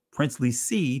words, princely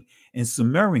seed in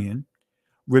Sumerian,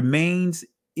 remains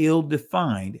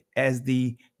ill-defined as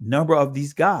the number of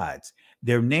these gods.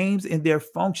 Their names and their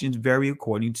functions vary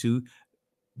according to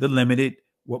the limited,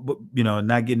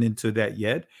 not getting into that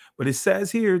yet, but it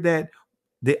says here that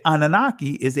the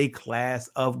Anunnaki is a class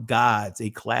of gods,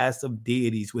 a class of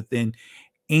deities within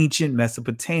ancient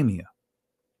Mesopotamia.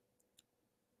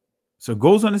 So it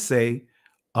goes on to say,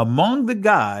 among the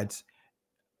gods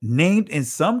named in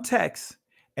some texts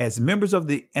as members of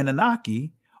the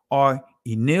Anunnaki are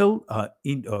Enlil,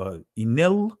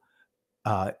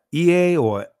 Ea,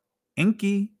 or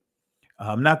Enki.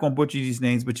 I'm not going to butcher these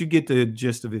names, but you get the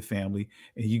gist of it, family.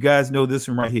 And you guys know this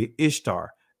one right here: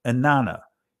 Ishtar, Inanna,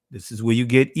 This is where you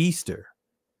get Easter.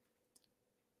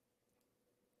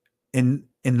 In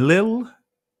Enlil,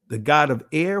 the god of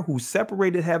air who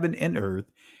separated heaven and earth,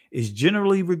 is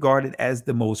generally regarded as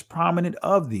the most prominent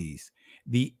of these.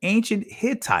 The ancient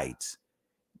Hittites,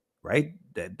 right?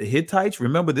 The Hittites,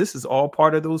 remember, this is all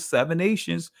part of those 7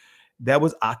 nations that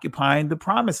was occupying the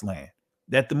promised land,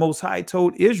 that the Most High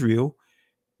told Israel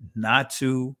not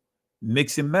to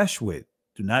mix and mesh with.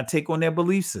 Do not take on their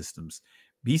belief systems.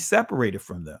 Be separated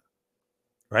from them,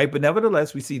 right? But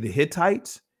nevertheless, we see the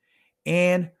Hittites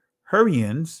and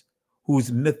Hurrians,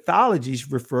 whose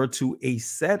mythologies refer to a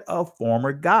set of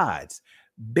former gods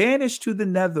banished to the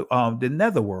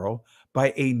netherworld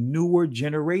by a newer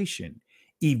generation,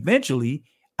 eventually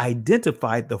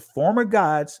identified the former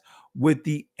gods with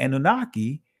the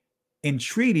Anunnaki. In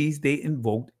treaties, they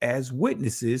invoked as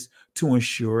witnesses to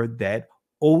ensure that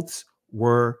oaths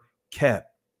were kept.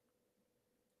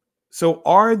 So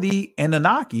are the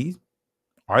Anunnaki,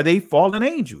 are they fallen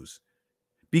angels?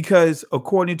 Because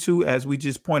according to, as we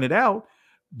just pointed out,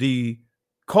 the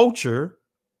culture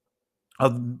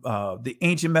of the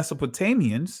ancient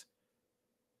Mesopotamians,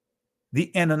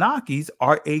 the Anunnakis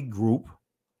are a group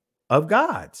of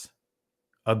gods,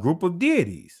 a group of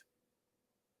deities.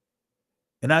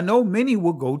 And I know many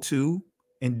will go to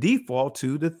and default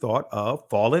to the thought of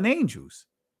fallen angels.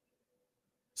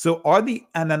 So are the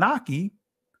Anunnaki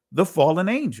the fallen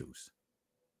angels?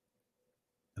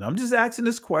 And I'm just asking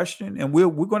this question, and we're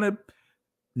going to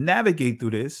navigate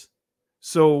through this.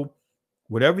 So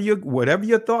whatever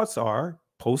your thoughts are,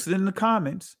 post it in the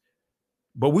comments.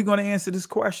 But we're going to answer this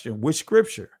question with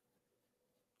scripture.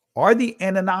 Are the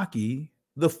Anunnaki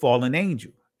the fallen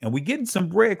angel? And we're getting some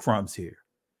breadcrumbs here.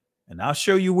 And I'll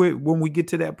show you when we get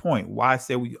to that point why I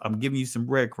say I'm giving you some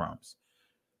breadcrumbs.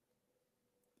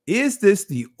 Is this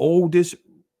the oldest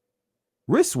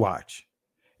wristwatch?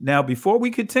 Now, before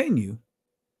we continue,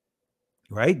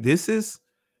 right, this is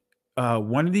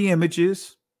one of the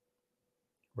images,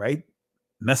 right?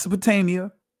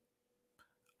 Mesopotamia,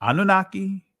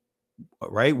 Anunnaki,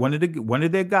 right? One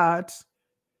of their gods.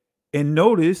 And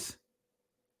notice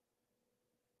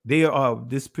they are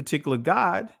this particular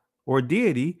god or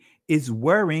deity is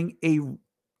wearing a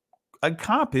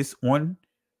compass on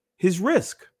his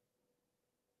wrist,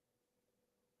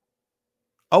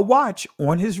 a watch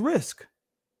on his wrist.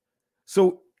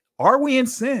 So are we in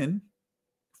sin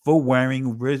for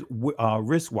wearing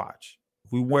wristwatch?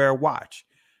 If we wear a watch,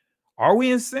 are we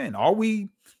in sin? Are we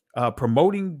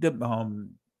promoting the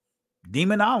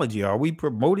demonology? Are we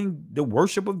promoting the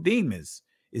worship of demons?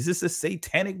 Is this a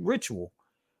satanic ritual?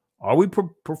 Are we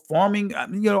performing,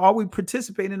 are we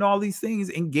participating in all these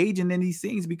things, engaging in these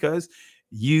things because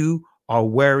you are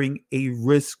wearing a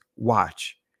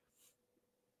wristwatch?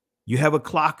 You have a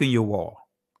clock on your wall.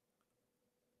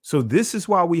 So this is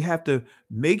why we have to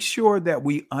make sure that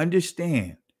we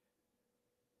understand,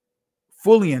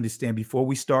 fully understand before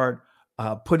we start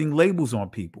putting labels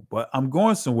on people. But I'm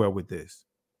going somewhere with this.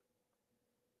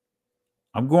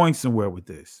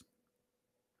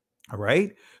 All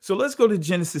right. So let's go to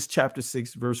Genesis chapter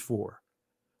 6, verse 4.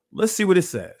 Let's see what it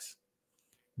says.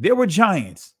 There were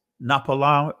giants,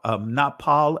 Napalayam,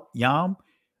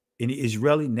 in the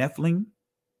Israeli Nephilim,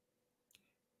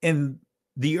 in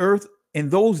the earth in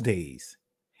those days.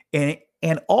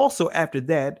 And also after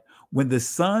that, when the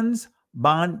sons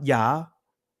Ban-Yah,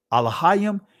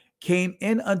 Alahayim, came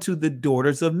in unto the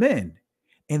daughters of men,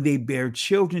 and they bare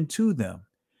children to them.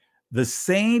 The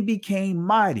same became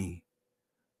mighty,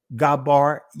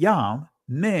 Gabar Yam,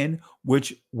 men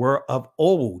which were of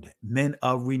old, men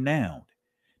of renown.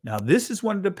 Now, this is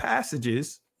one of the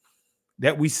passages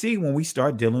that we see when we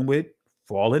start dealing with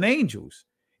fallen angels.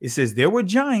 It says there were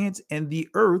giants in the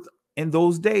earth in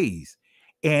those days,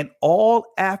 and all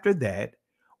after that,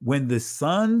 when the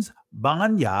sons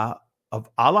Ban-Yah of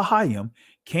Alahayim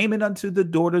came in unto the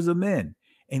daughters of men,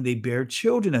 and they bare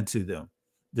children unto them.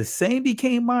 The same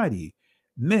became mighty,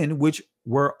 men which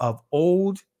were of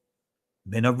old,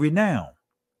 men of renown.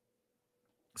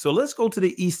 So let's go to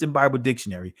the Eastern Bible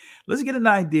Dictionary. Let's get an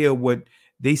idea of what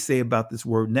they say about this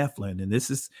word Nephilim. And this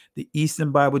is the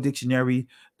Eastern Bible Dictionary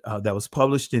that was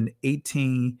published in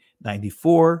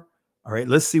 1894. All right,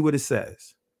 let's see what it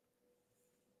says.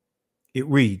 It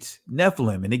reads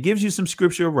Nephilim, and it gives you some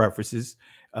scriptural references,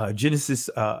 Genesis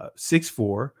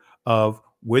 6:4, of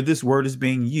where this word is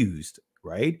being used,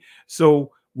 right?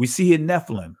 So we see here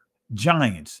Nephilim,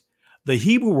 giants. The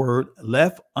Hebrew word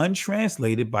left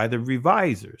untranslated by the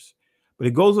revisers, but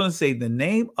it goes on to say the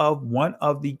name of one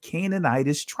of the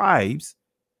Canaanitish tribes.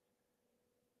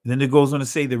 And then it goes on to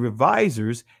say the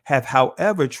revisers have,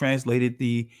 however, translated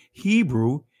the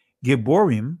Hebrew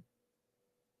Gibborim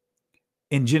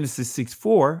in Genesis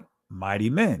 6:4, mighty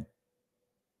men.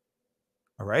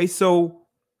 All right, so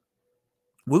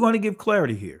we're going to give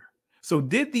clarity here. So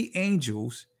did the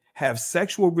angels have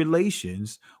sexual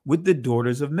relations with the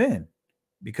daughters of men?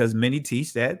 Because many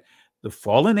teach that the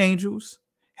fallen angels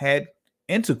had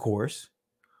intercourse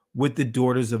with the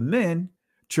daughters of men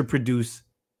to produce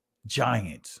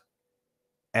giants,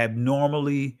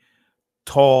 abnormally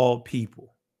tall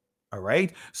people. All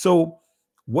right. So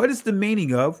what is the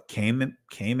meaning of came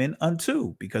in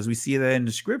unto? Because we see that in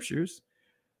the scriptures.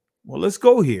 Well, let's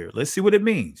go here. Let's see what it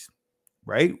means.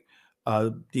 Right.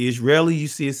 The Israeli, you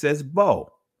see, it says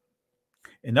bow.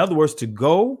 In other words, to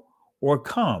go or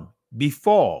come,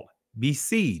 befall,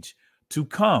 besiege, to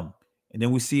come. And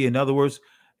then we see, in other words,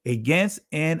 against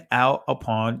and out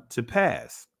upon to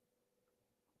pass.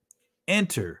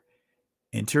 Enter,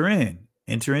 enter in,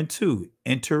 enter into,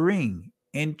 entering,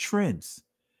 entrance,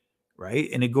 right?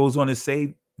 And it goes on to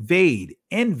say vade,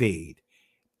 invade,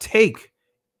 take,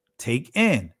 take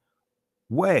in,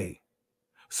 way.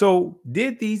 So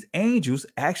did these angels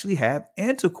actually have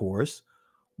intercourse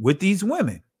with these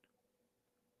women?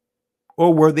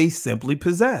 Or were they simply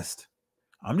possessed?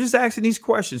 I'm just asking these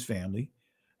questions, family.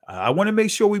 I want to make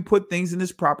sure we put things in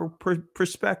this proper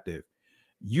perspective.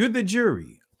 You're the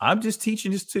jury. I'm just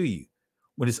teaching this to you.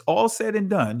 When it's all said and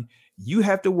done, you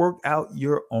have to work out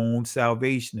your own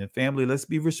salvation. And family, let's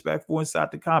be respectful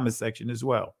inside the comment section as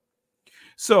well.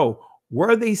 So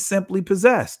were they simply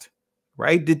possessed?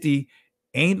 Right?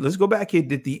 Let's go back here.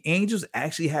 Did the angels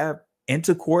actually have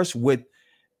intercourse with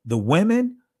the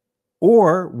women,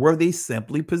 or were they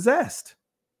simply possessed?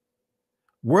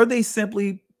 Were they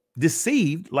simply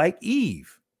deceived like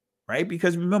Eve? Right?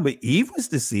 Because remember, Eve was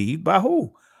deceived by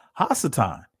who?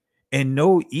 Hasatan. And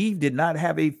no, Eve did not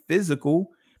have a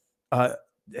physical,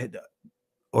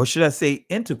 or should I say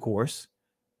intercourse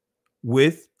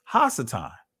with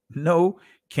Hasatan. No,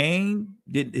 Cain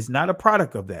is not a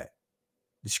product of that.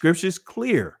 The scripture is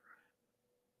clear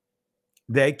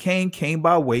that Cain came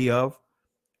by way of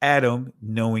Adam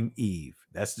knowing Eve.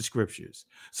 That's the scriptures.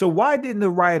 So why didn't the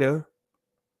writer,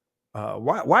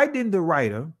 why didn't the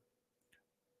writer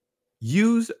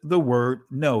use the word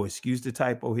no? Excuse the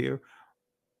typo here.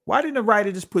 Why didn't the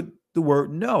writer just put the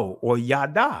word no or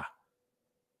yada?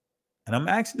 And I'm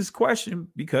asking this question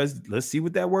because let's see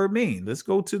what that word means. Let's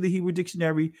go to the Hebrew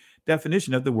dictionary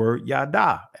definition of the word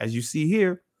yada. As you see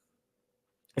here,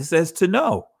 it says to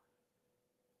know,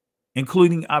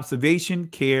 including observation,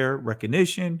 care,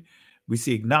 recognition. We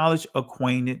see acknowledge,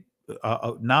 acquaintance.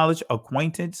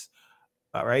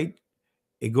 All right.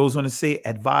 It goes on to say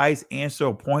advise, answer,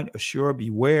 appoint, assure,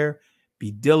 beware,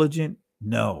 be diligent,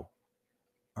 know.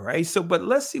 All right. So, but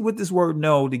let's see what this word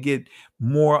know to get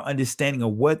more understanding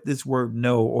of what this word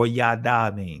know or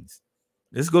yada means.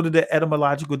 Let's go to the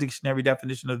etymological dictionary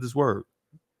definition of this word.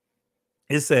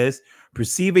 It says,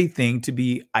 perceive a thing to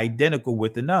be identical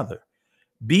with another,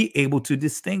 be able to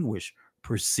distinguish,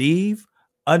 perceive,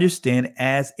 understand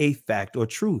as a fact or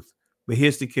truth. But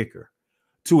here's the kicker: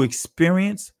 to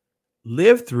experience,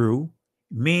 live through,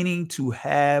 meaning to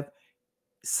have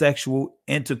sexual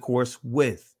intercourse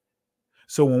with.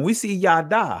 So when we see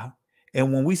yada,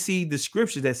 and when we see the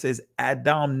scripture that says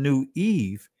Adam knew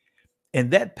Eve, and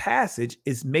that passage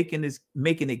is making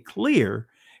it clear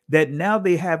that now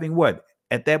they're having what?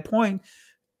 At that point,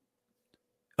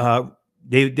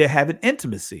 they're having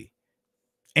intimacy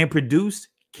and produced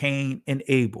Cain and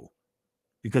Abel,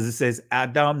 because it says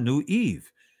Adam knew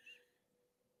Eve.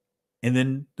 And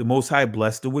then the Most High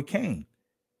blessed her with Cain.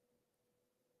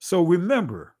 So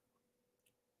remember,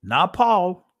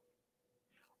 Napal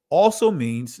also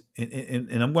means,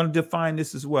 and I'm going to define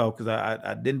this as well, because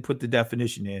I didn't put the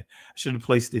definition in. I should have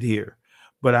placed it here.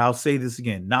 But I'll say this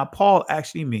again. Napal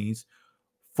actually means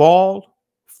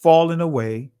fallen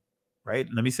away, right?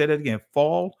 Let me say that again.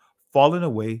 Fallen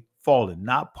away, fallen.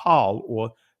 Not Paul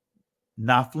or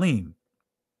Nephilim.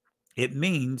 It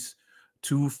means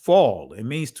to fall. It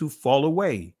means to fall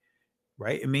away,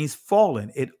 right? It means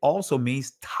fallen. It also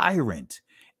means tyrant.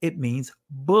 It means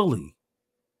bully.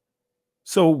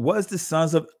 So was the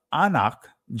sons of Anak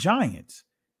giants?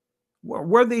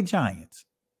 Were they giants?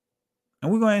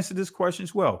 And we're going to answer this question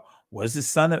as well. Was the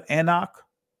sons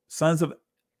of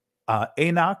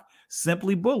Anak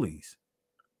simply bullies?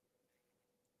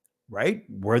 Right?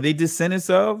 Were they descendants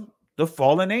of the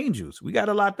fallen angels? We got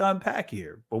a lot to unpack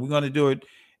here, but we're going to do it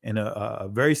in a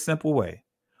very simple way.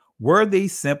 Were they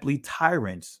simply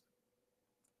tyrants?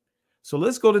 So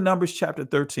let's go to Numbers chapter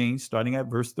 13, starting at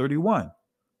verse 31.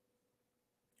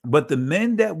 But the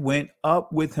men that went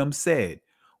up with him said,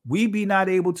 we be not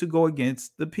able to go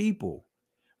against the people,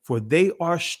 for they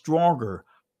are stronger,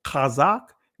 chazak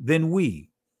than we.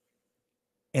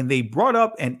 And they brought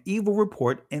up an evil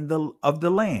report of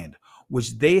the land,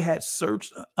 which they had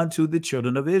searched unto the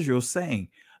children of Israel, saying,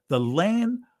 the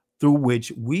land through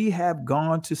which we have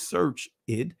gone to search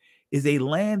it is a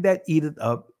land that eateth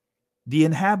up the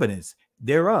inhabitants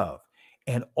thereof.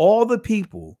 And all the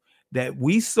people that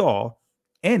we saw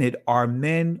in it are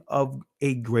men of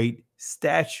a great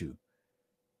stature.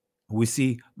 We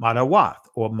see Madawath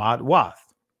or Madwath.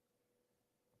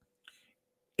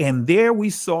 And there we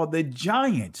saw the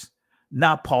giants,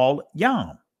 Napal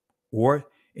Yam, or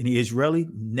in the Israeli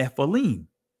Nephilim,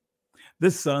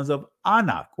 the sons of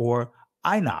Anak or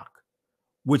Enoch,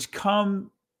 which come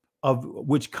of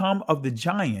the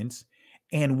giants,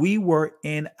 and we were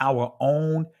in our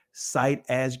own sight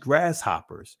as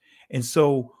grasshoppers. And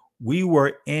so we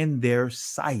were in their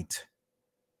sight.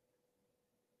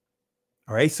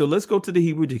 All right, so let's go to the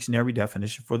Hebrew dictionary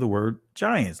definition for the word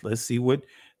giants. Let's see what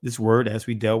this word, as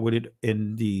we dealt with it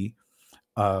in the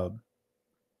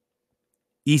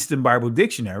Eastern Bible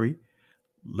Dictionary,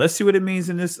 let's see what it means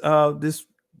in this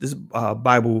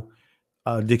Bible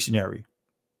dictionary,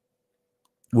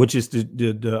 which is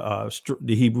the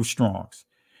Hebrew Strongs.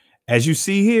 As you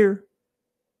see here,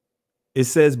 it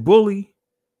says bully,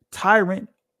 tyrant,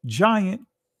 giant.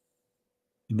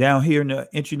 Down here in the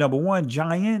entry number 1,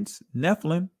 giants,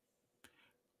 Nephilim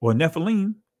or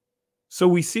Nephilim. So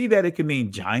we see that it can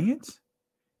mean giants.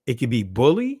 It can be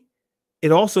bully.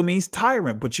 It also means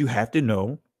tyrant, but you have to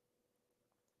know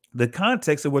the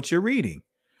context of what you're reading.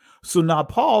 So now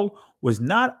Paul was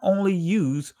not only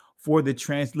used for the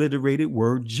transliterated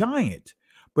word giant,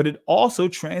 but it also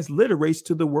transliterates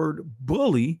to the word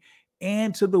bully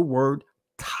and to the word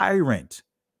tyrant.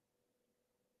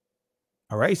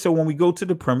 All right, so when we go to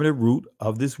the primitive root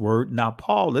of this word,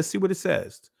 Napal, let's see what it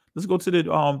says. Let's go to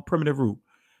the primitive root,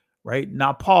 right?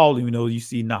 Napal, even though you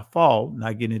see Nafal,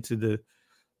 not getting into the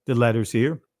letters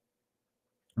here,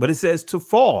 but it says to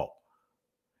fall,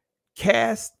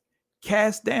 cast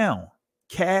down,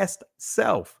 cast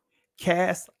self,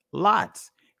 cast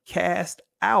lots, cast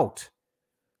out.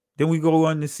 Then we go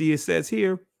on to see it says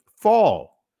here,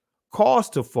 fall, cause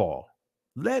to fall,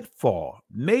 let fall,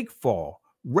 make fall,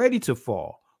 ready to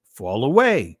fall, fall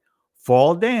away,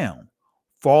 fall down,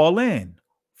 fall in,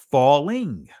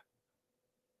 falling.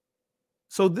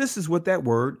 So this is what that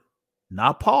word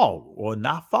napal or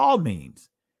nafal means.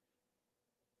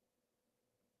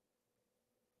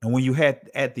 And when you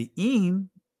had at the im,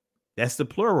 that's the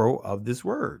plural of this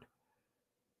word.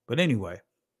 But anyway,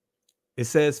 it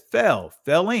says fell,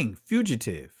 felling,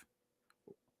 fugitive,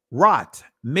 rot,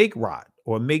 make rot,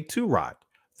 or make to rot,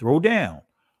 throw down,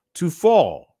 to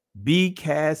fall, be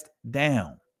cast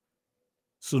down.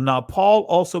 So now Paul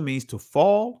also means to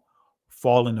fall,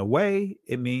 falling away.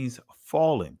 It means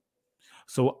fallen.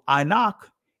 So Enoch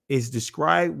is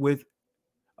described with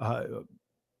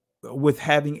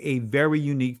having a very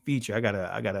unique feature. I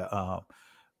gotta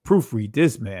proofread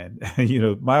this, man.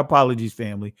 My apologies,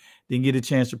 family. Didn't get a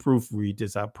chance to proofread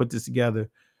this. I put this together.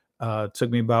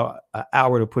 Took me about an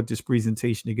hour to put this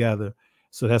presentation together.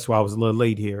 So that's why I was a little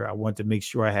late here. I wanted to make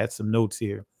sure I had some notes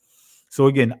here. So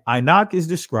again, Enoch is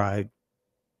described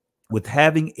with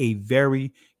having a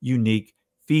very unique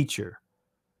feature.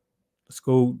 Let's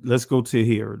go to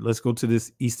here. Let's go to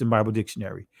this Eastern Bible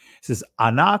Dictionary. It says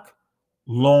Enoch,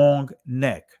 long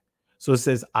neck. So it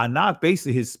says Enoch,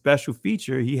 basically his special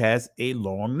feature, he has a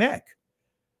long neck.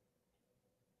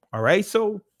 All right.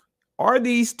 So are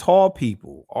these tall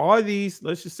people? Are these,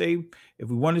 let's just say, if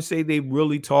we want to say they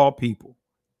really tall people,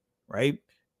 right?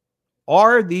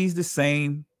 Are these the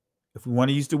same, if we want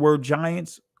to use the word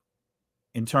giants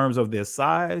in terms of their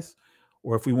size,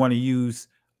 or if we want to use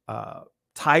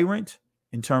tyrant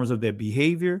in terms of their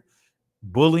behavior,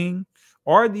 bullying,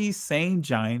 are these same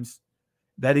giants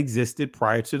that existed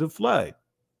prior to the flood?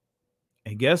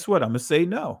 And guess what? I'm going to say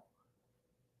no.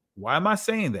 Why am I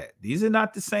saying that? These are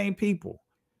not the same people.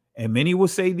 And many will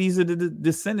say these are the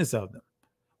descendants of them.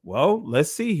 Well,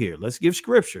 let's see here. Let's give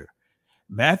scripture.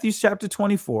 Matthew chapter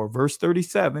 24, verse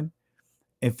 37.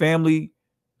 And family,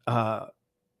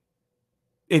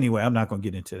 anyway, I'm not going to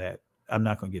get into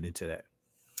that.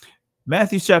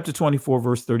 Matthew chapter 24,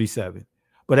 verse 37.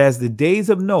 But as the days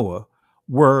of Noah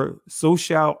were, so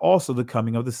shall also the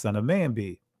coming of the Son of Man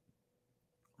be.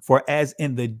 For as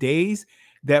in the days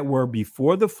that were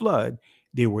before the flood,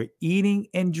 they were eating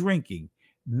and drinking,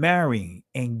 marrying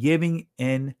and giving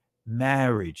in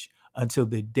marriage until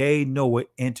the day Noah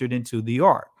entered into the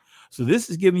ark. So this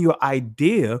is giving you an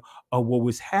idea of what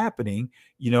was happening,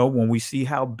 when we see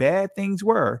how bad things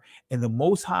were, and the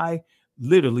Most High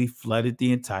literally flooded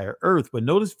the entire earth. But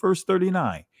notice verse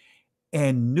 39.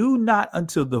 and knew not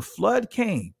until the flood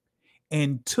came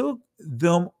and took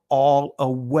them all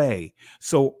away.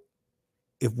 So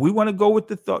if we want to go with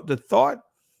the thought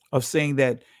of saying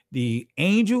that the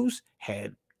angels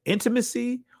had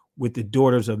intimacy with the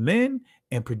daughters of men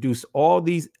and produced all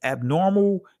these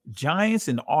abnormal giants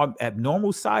and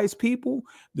abnormal sized people,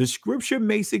 the scripture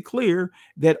makes it clear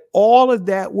that all of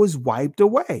that was wiped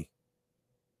away.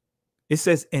 It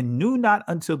says, and knew not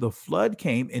until the flood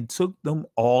came and took them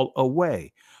all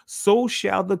away. So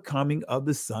shall the coming of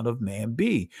the Son of Man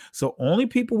be. So only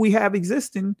people we have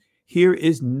existing here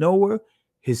is Noah,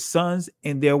 his sons,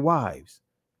 and their wives.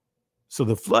 So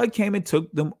the flood came and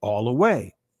took them all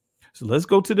away. So let's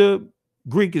go to the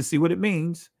Greek and see what it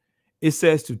means. It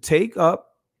says to take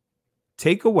up,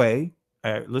 take away.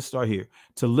 All right, let's start here.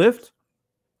 To lift,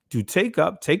 to take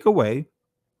up, take away,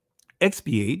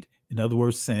 expiate, in other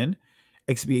words, sin,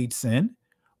 expiate sin,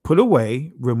 put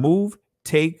away, remove,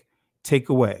 take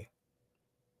away.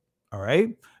 All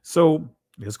right. So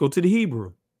let's go to the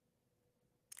Hebrew.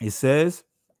 It says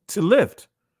to lift,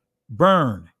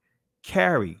 burn,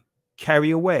 carry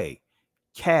away,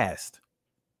 cast,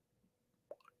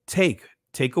 take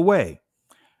away,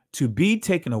 to be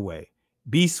taken away,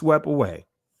 be swept away.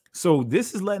 So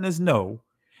this is letting us know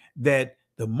that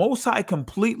the Most High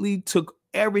completely took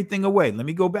everything away. Let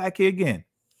me go back here again.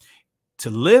 To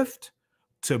lift,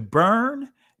 to burn,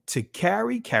 to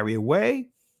carry away,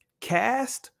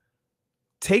 cast,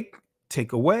 take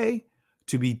away,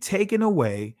 to be taken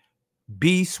away,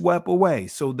 be swept away.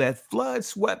 So that flood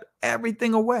swept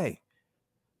everything away.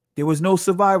 There was no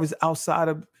survivors outside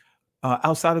of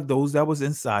those that was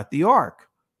inside the ark.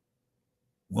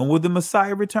 When will the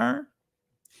Messiah return?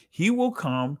 He will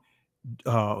come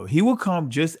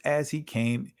just as he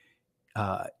came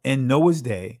in Noah's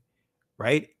day,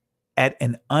 right? At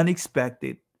an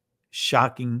unexpected,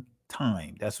 shocking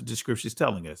time. That's what the scripture is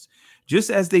telling us. Just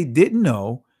as they didn't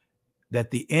know that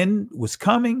the end was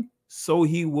coming, so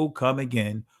he will come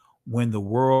again when the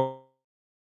world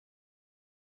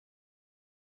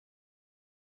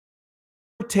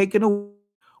taken away,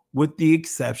 with the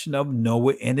exception of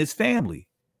Noah and his family.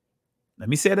 Let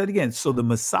me say that again. So the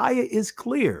Messiah is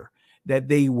clear that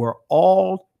they were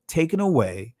all taken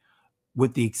away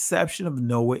with the exception of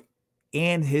Noah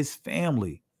and his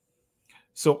family.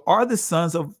 So are the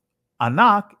sons of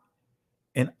Anak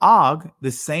and Og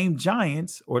the same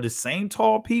giants or the same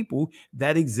tall people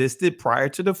that existed prior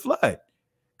to the flood?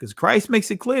 Because Christ makes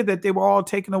it clear that they were all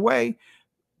taken away.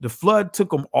 The flood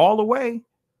took them all away.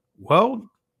 Well,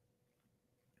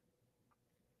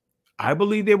 I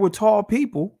believe they were tall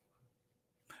people,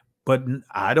 but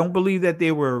I don't believe that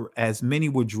they were as many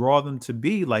would draw them to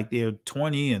be, like they're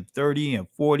 20 and 30 and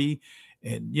 40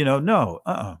 and, no.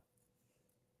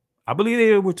 I believe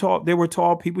they were tall. They were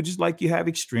tall people, just like you have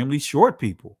extremely short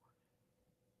people,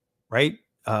 right?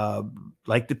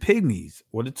 Like the pygmies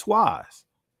or the twas.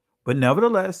 But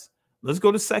nevertheless, let's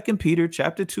go to 2 Peter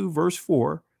chapter 2, verse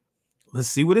 4. Let's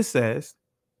see what it says.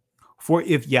 For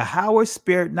if Yahweh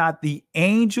spared not the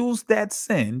angels that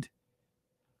sinned,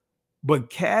 but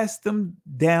cast them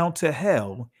down to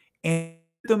hell and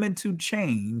put them into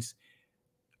chains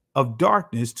of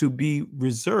darkness to be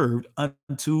reserved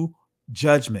unto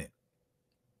judgment.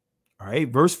 All right,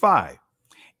 verse 5.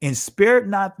 And spared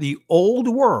not the old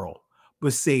world,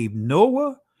 but saved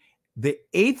Noah, the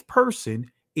eighth person,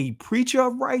 a preacher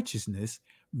of righteousness,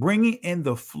 bringing in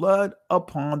the flood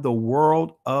upon the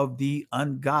world of the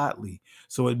ungodly.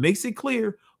 So it makes it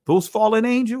clear those fallen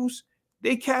angels,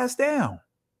 they cast down.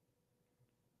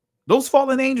 Those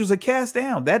fallen angels are cast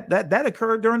down. That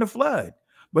occurred during the flood.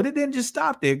 But it didn't just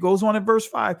stop there. It goes on in verse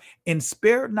 5. And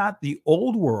spared not the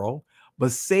old world,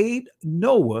 but saved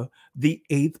Noah, the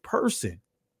eighth person.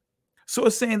 So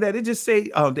it's saying that it just say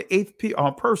the eighth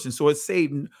person. So it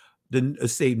saved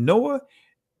Noah,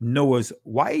 Noah's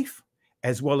wife,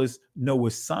 as well as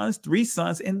Noah's sons, 3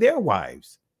 sons, and their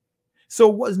wives. So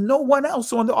was no one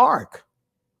else on the ark.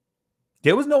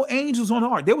 There was no angels on the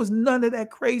ark. There was none of that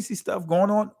crazy stuff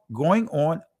going on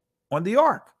the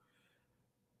ark.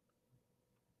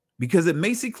 Because it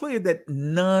makes it clear that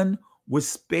none was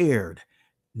spared.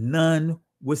 None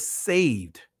was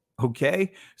saved.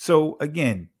 Okay? So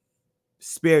again,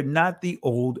 spared not the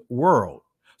old world.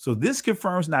 So this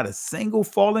confirms not a single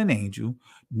fallen angel,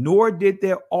 nor did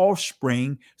their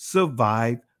offspring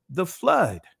survive the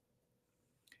flood.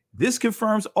 This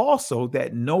confirms also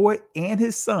that Noah and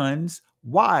his sons'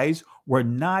 wives were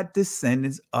not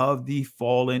descendants of the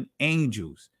fallen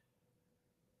angels.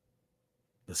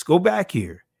 Let's go back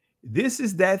here. This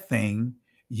is that thing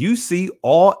you see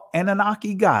all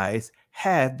Anunnaki guys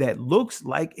have that looks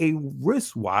like a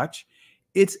wristwatch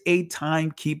It's a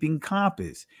timekeeping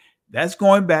compass. That's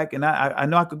going back, and I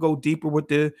know I could go deeper with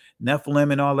the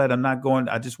Nephilim and all that. I'm not going.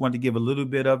 I just wanted to give a little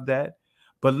bit of that.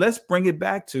 But let's bring it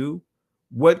back to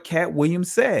what Katt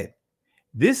Williams said.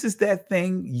 This is that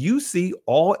thing you see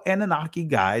all Anunnaki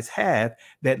guys have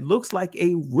that looks like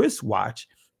a wristwatch.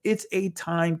 It's a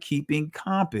timekeeping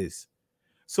compass.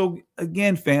 So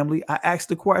again, family, I asked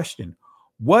the question,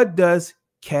 what does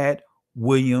Katt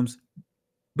Williams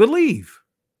believe?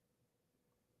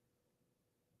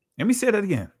 Let me say that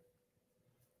again.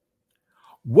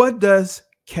 What does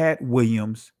Katt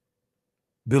Williams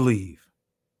believe?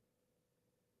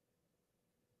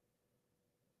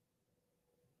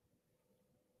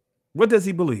 What does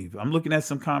he believe? I'm looking at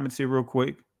some comments here real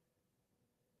quick.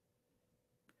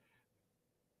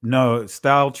 No,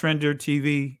 Style Trender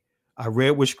TV. I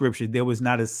read with scripture. There was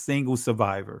not a single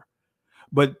survivor.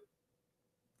 But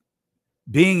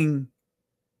being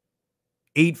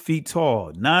 8 feet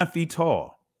tall, 9 feet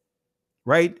tall,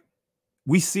 right?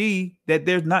 We see that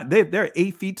there's not, they're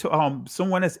 8 feet tall.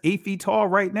 Someone that's 8 feet tall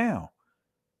right now.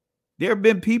 There have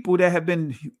been people that have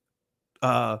been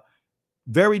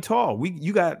very tall.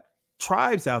 You got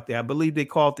tribes out there. I believe they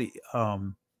call it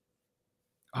the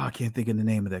I can't think of the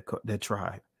name of that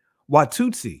tribe.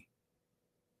 Watutsi.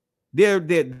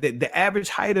 The average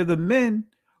height of the men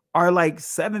are like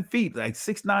 7 feet, like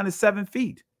 6'9" to 7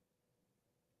 feet.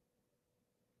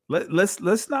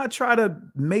 Let's not try to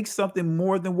make something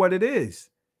more than what it is.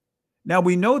 Now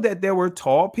we know that there were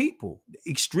tall people,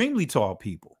 extremely tall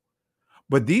people,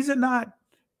 but these are not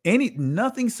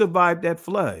nothing survived that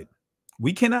flood.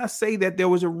 We cannot say that there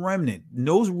was a remnant.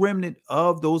 No remnant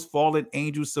of those fallen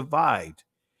angels survived.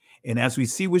 And as we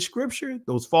see with scripture,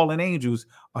 those fallen angels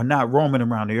are not roaming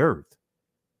around the earth.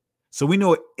 So we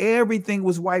know everything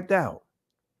was wiped out.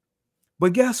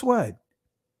 But guess what?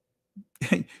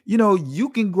 You know, you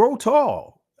can grow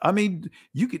tall. I mean,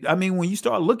 when you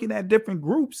start looking at different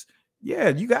groups, yeah,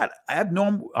 you got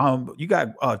abnormal, you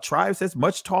got tribes that's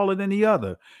much taller than the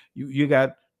other. You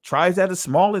got tribes that are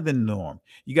smaller than the norm.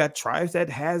 You got tribes that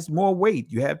has more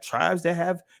weight. You have tribes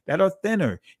that are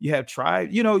thinner. You have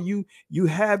tribes, you know, you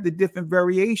have the different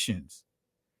variations.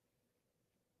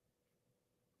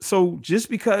 So just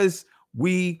because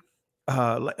we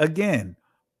again,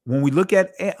 when we look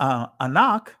at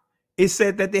Anak, it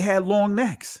said that they had long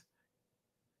necks.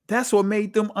 That's what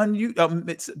made them unusual.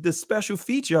 It's the special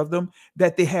feature of them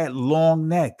that they had long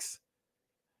necks.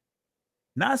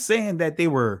 Not saying that they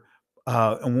were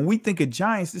and when we think of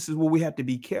giants, this is where we have to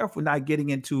be careful not getting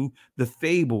into the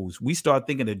fables. We start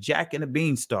thinking of Jack and the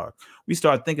Beanstalk. We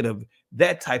start thinking of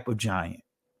that type of giant,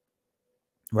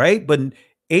 right? But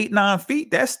 8-9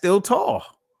 feet, that's still tall.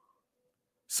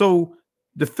 So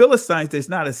the Philistines, there's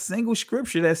not a single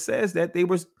scripture that says that they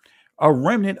was a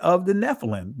remnant of the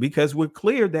Nephilim, because we're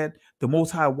clear that the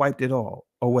Most High wiped it all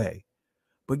away.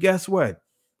 But guess what?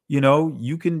 You know,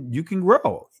 you can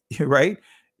grow, right?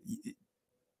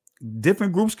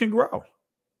 Different groups can grow.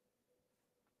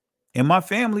 In my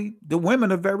family, the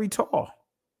women are very tall.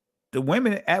 The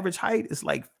women average height is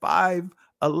like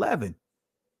 5'11",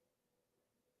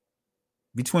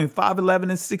 between 5'11"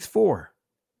 and 6'4".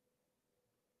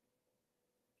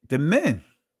 The men,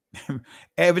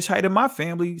 average height of my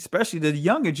family, especially the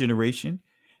younger generation,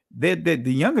 the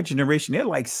younger generation, they're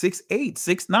like 6'8",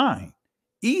 6'9",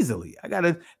 easily. I got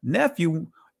a nephew,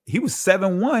 he was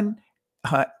 7'1",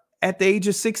 at the age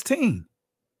of 16.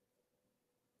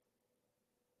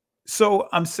 So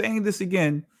I'm saying this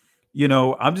again, you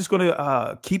know, I'm just going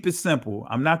to keep it simple.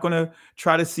 I'm not going to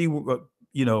try to see,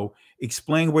 you know,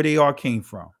 explain where they all came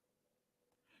from.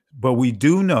 But we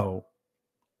do know,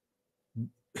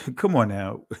 come on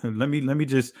now, let me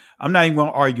just, I'm not even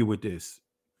going to argue with this.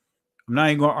 I'm not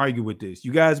even going to argue with this.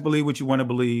 You guys believe what you want to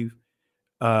believe.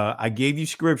 I gave you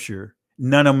scripture.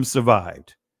 None of them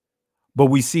survived. But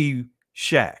we see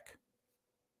Shaq.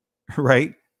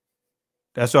 Right?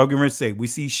 That's what I'm going to say. We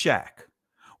see Shaq.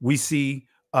 We see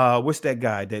what's that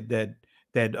guy that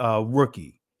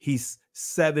rookie? He's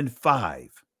 7'5".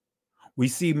 We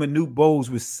see Manute Bowles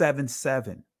was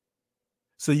 7'7".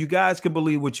 So you guys can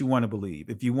believe what you want to believe.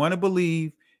 If you want to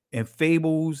believe in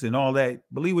fables and all that,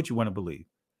 believe what you want to believe.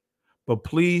 But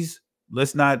please,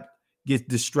 let's not get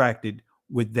distracted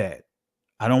with that.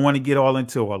 I don't want to get all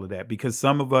into all of that, because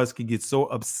some of us can get so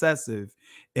obsessive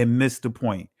and miss the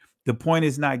point. The point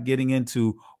is not getting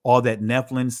into all that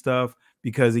Nephilim stuff,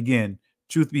 because again,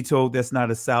 truth be told, that's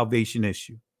not a salvation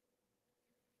issue.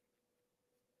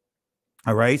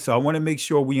 All right. So I want to make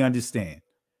sure we understand.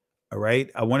 All right.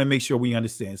 I want to make sure we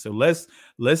understand. So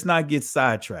let's not get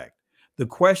sidetracked. The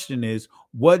question is,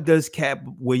 what does Katt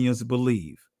Williams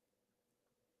believe?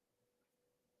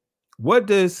 What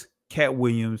does Katt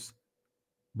Williams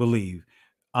believe?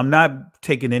 I'm not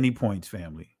taking any points,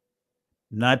 family.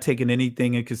 Not taking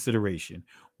anything in consideration.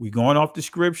 We're going off the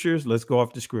scriptures. Let's go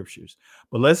off the scriptures.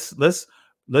 But let's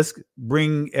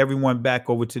bring everyone back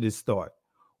over to this thought.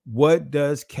 What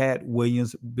does Katt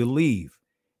Williams believe?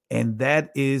 And that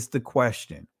is the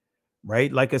question,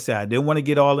 right? Like I said, I didn't want to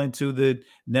get all into the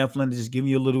Nephilim, just give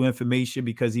you a little information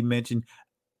because he mentioned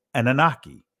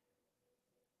Anunnaki.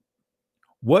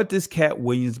 What does Katt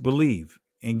Williams believe?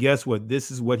 And guess what? This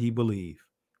is what he believed.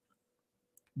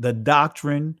 The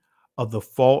doctrine of the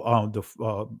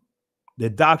the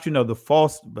doctrine of the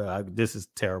false. This is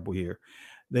terrible here.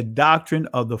 The doctrine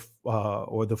of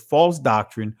the false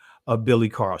doctrine of Billy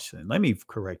Carson. Let me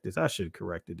correct this. I should have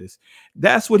corrected this.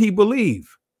 That's what he believed.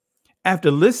 After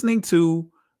listening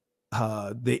to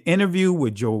the interview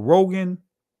with Joe Rogan,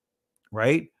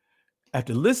 right?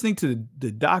 After listening to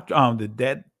the doctor,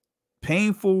 that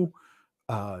painful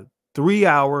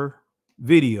 3-hour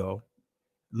video,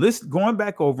 going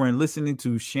back over and listening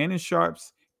to Shannon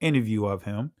Sharp's interview of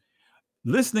him,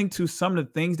 listening to some of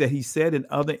the things that he said in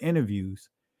other interviews,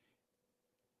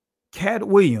 Katt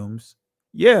Williams,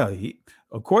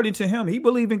 according to him, he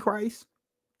believed in Christ.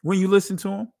 When you listen to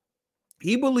him,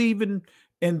 he believed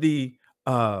in the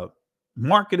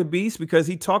mark of the beast because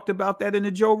he talked about that in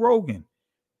the Joe Rogan.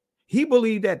 He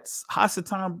believed that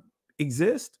Hasatan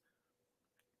exists.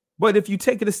 But if you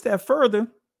take it a step further,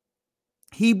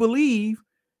 he believed,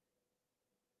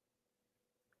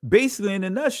 basically in a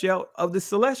nutshell, of the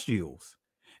celestials.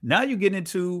 Now you get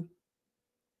into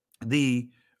the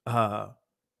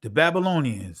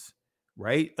Babylonians,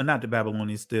 right? Not the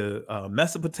Babylonians, the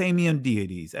Mesopotamian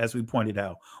deities, as we pointed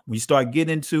out. When you start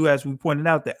getting into, as we pointed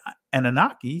out, the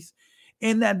Anunnakis,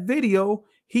 in that video,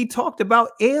 he talked about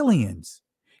aliens.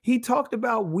 He talked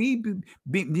about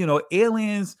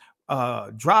aliens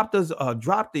dropped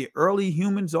the early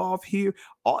humans off here.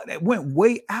 All that went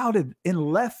way out in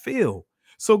left field.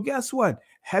 So guess what?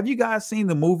 Have you guys seen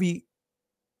the movie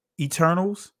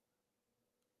Eternals?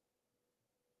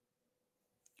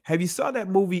 Have you saw that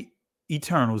movie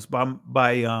Eternals by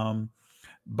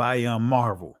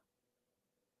Marvel?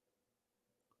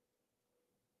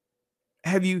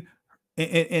 Have you?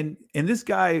 And this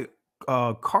guy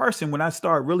Carson, when I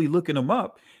started really looking him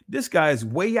up, this guy is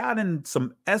way out in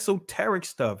some esoteric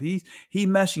stuff. He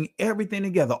meshing everything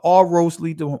together. All roads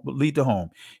lead to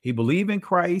home. He believed in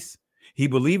Christ. He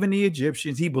believed in the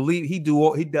Egyptians. He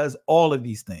does all of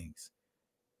these things.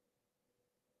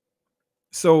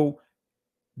 So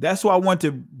that's why I want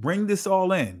to bring this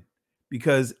all in,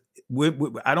 because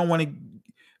I don't want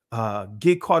to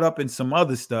get caught up in some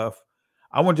other stuff.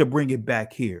 I want to bring it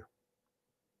back here.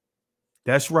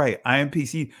 That's right.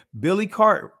 IMPC. Billy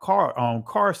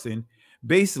Carson,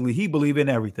 basically, he believed in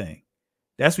everything.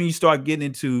 That's when you start getting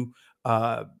into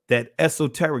that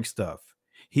esoteric stuff.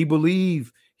 He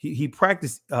believed, he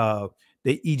practiced the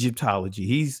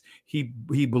Egyptology.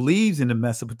 He believes in the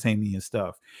Mesopotamian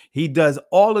stuff. He does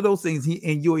all of those things.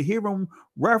 And you'll hear him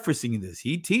referencing this.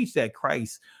 He teaches that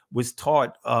Christ was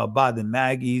taught by the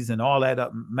Magi's and all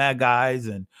that Magi's,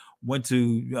 and went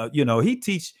to he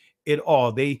teach it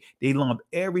all. They lump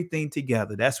everything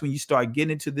together. That's when you start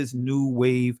getting into this new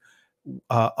wave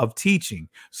of teaching.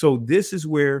 So this is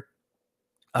where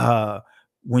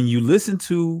when you listen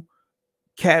to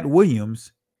Katt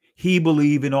Williams, he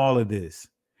believed in all of this.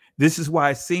 This is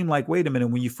why it seemed like, wait a minute,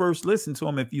 when you first listen to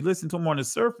him, if you listen to him on the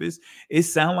surface, it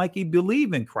sounded like he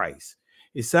believed in Christ.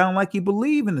 It sounded like he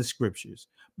believed in the scriptures.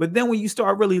 But then when you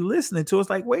start really listening to it, it's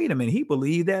like, wait a minute, he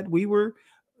believed that we were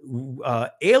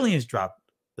aliens dropped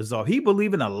us off. He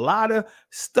believed in a lot of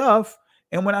stuff.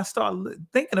 And when I start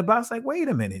thinking about it, it's like, wait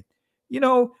a minute,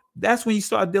 that's when you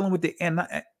start dealing with the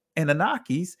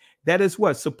Anunnakis. That is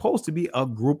what's supposed to be a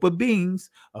group of beings,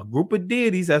 a group of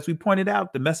deities, as we pointed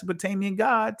out, the Mesopotamian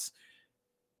gods.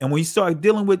 And when you start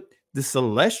dealing with the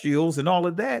celestials and all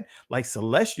of that, like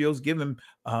celestials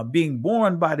being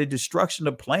born by the destruction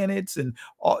of planets and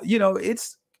all,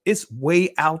 it's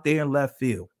way out there in left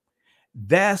field.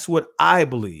 That's what I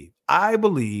believe. I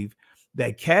believe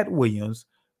that Katt Williams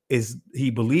he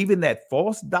believed in that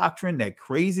false doctrine, that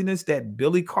craziness that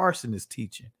Billy Carson is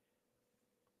teaching.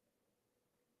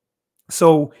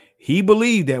 So he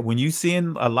believed that when you see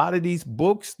in a lot of these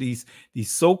books, these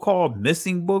so-called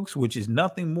missing books, which is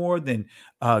nothing more than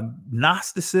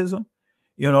Gnosticism,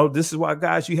 this is why,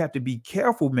 guys, you have to be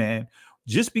careful, man.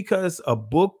 Just because a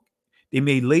book, they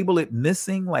may label it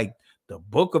missing, like the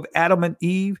book of Adam and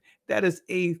Eve, that is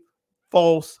a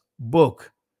false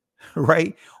book,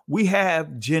 right? We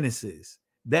have Genesis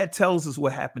that tells us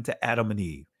what happened to Adam and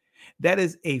Eve. That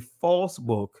is a false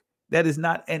book. That is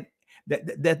not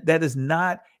That is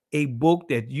not a book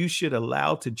that you should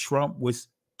allow to trump with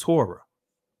Torah.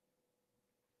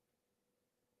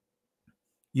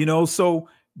 You know, so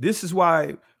this is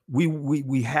why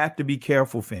we have to be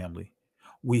careful, family.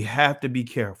 We have to be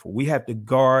careful. We have to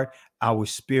guard our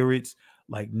spirits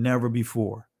like never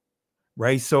before,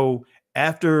 right? So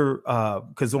after,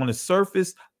 because on the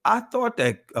surface, I thought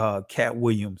that Katt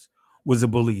Williams was a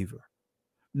believer.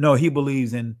 No, he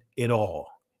believes in it all.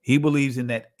 He believes in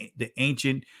the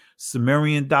ancient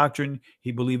Sumerian doctrine.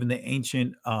 He believes in the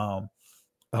ancient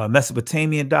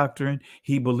Mesopotamian doctrine.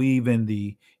 He believes in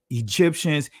the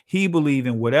Egyptians. He believes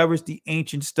in whatever's the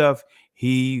ancient stuff.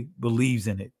 He believes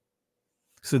in it.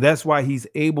 So that's why he's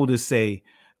able to say,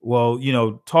 well, you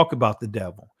know, talk about the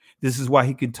devil. This is why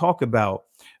he can talk about,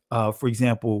 for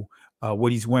example,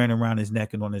 what he's wearing around his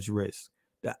neck and on his wrist,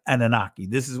 the Anunnaki.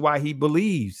 This is why he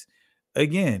believes,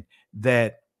 again,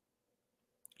 that,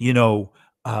 you know,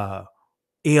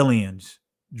 aliens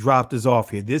dropped us off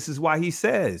here. This is why he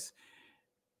says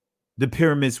the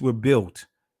pyramids were built.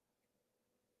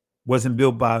 Wasn't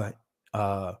built by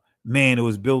man, it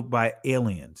was built by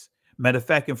aliens. Matter of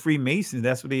fact, in Freemasons,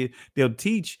 that's what they'll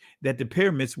teach, that the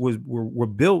pyramids were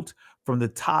built from the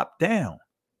top down.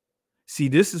 See,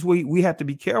 this is where we have to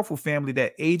be careful, family.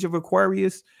 That age of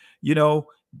Aquarius, you know,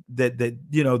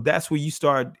 that's where you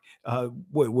start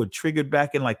what triggered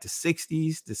back in like the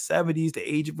 60s, the 70s, the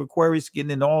age of Aquarius,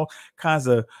 getting in all kinds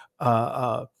of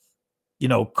you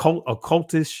know,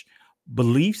 occultish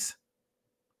beliefs.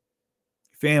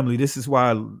 Family, this is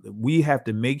why we have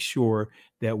to make sure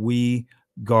that we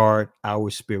guard our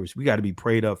spirits. We got to be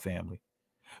prayed up, family.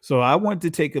 So I want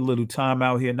to take a little time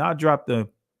out here. Now I dropped the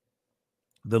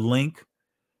link.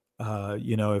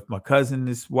 You know, if my cousin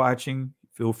is watching,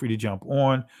 feel free to jump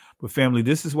on. But family,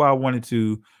 this is why I wanted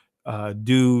to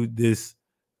do this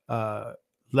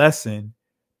lesson,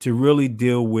 to really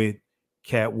deal with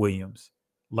Katt Williams.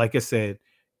 Like I said,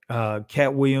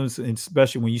 Katt Williams, and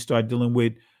especially when you start dealing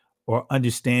with or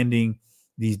understanding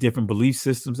these different belief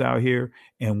systems out here.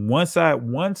 And once I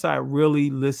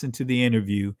really listened to the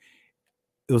interview,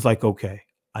 it was like, okay,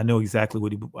 I know exactly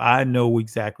where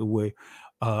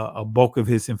a bulk of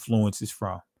his influence is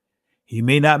from. He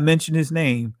may not mention his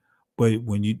name, but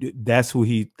when you that's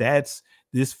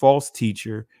this false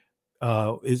teacher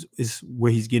is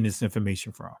where he's getting this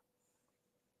information from.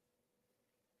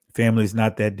 Family, is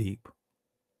not that deep.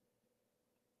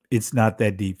 It's not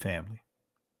that deep, family.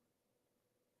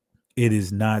 It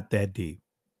is not that deep.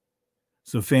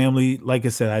 So family, like I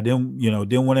said, I didn't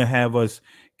want to have us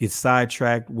get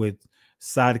sidetracked with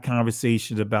side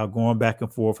conversations about going back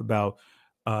and forth about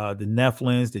the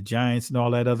Nephilims, the giants, and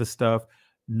all that other stuff.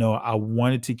 No, I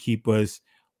wanted to keep us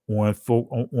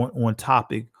on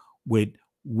topic with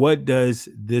what does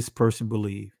this person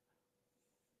believe.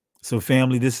 So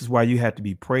family, this is why you have to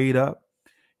be prayed up.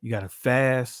 You got to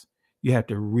fast. You have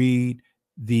to read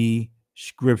the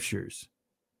scriptures.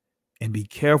 And be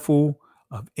careful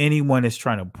of anyone that's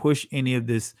trying to push any of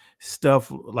this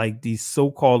stuff, like these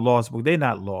so-called lost books. They're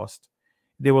not lost.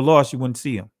 If they were lost, you wouldn't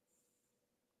see them.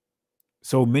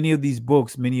 So many of these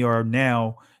books, many are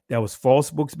now, that was false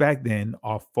books back then,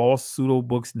 are false pseudo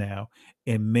books now.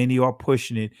 And many are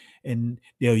pushing it. And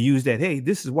they'll use that, hey,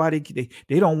 this is why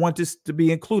they don't want this to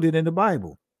be included in the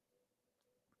Bible.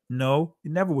 No,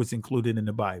 it never was included in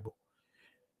the Bible.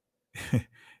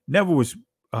 Never was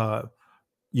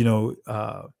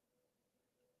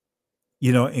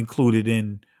included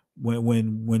in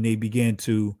when they began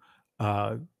to,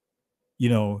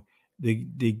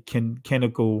 the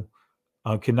canonical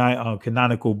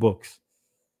books.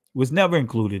 Was never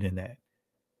included in that.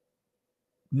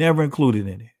 Never included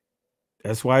in it.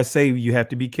 That's why I say you have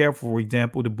to be careful. For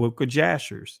example, the book of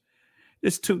Jashers.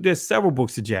 There's several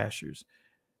books of Jashers.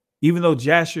 Even though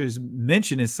Jasher is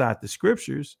mentioned inside the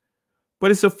scriptures, but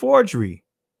it's a forgery.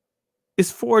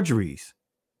 It's forgeries.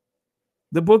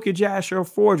 The book of Jasher are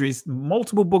forgeries.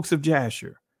 Multiple books of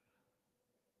Jasher.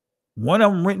 One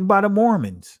of them written by the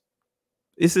Mormons.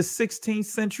 It's a 16th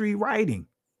century writing.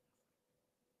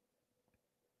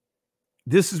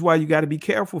 This is why you got to be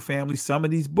careful, family. Some of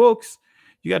these books,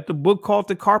 you got the book called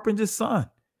The Carpenter's Son.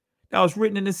 That was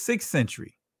written in the 6th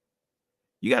century.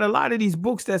 You got a lot of these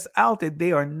books that's out there.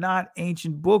 They are not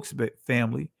ancient books, but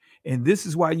family. And this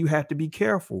is why you have to be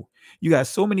careful. You got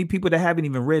so many people that haven't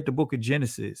even read the book of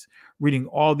Genesis, reading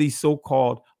all these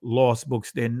so-called lost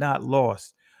books. They're not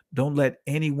lost. Don't let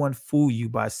anyone fool you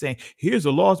by saying, here's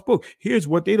a lost book. Here's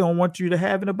what they don't want you to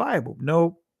have in the Bible.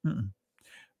 No.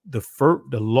 The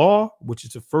law, which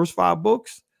is the first 5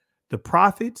 books, the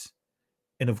prophets,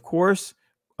 and of course,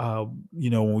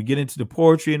 when we get into the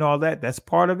poetry and all that, that's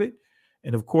part of it.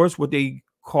 And of course, what they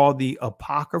call the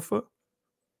Apocrypha,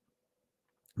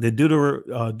 the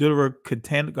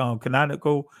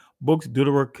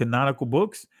Deuterocanonical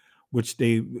books, which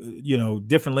they,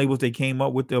 different labels they came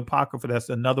up with. The Apocrypha, that's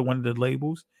another one of the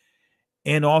labels.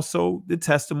 And also the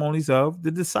testimonies of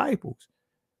the disciples.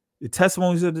 The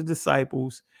testimonies of the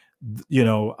disciples,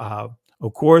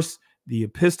 of course, the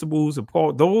epistles of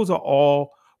Paul, those are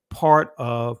all part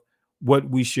of what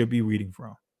we should be reading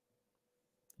from.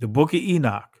 The book of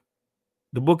Enoch.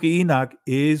 The book of Enoch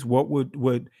is what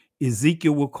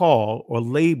Ezekiel will call or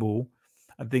label,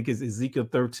 I think it's Ezekiel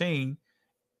 13,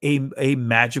 a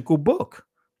magical book.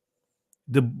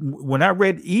 When I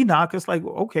read Enoch, it's like,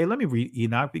 okay, let me read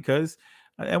Enoch,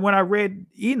 and when I read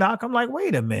Enoch, I'm like,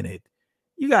 wait a minute.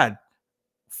 You got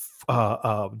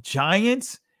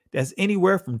giants that's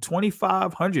anywhere from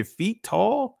 2,500 feet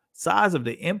tall, size of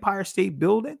the Empire State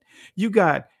Building. You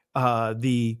got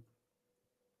the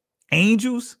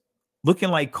angels looking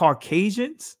like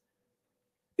Caucasians.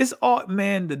 It's all,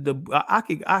 man. I'm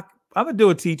gonna do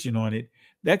a teaching on it.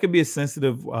 That could be a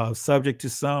sensitive subject to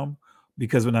some,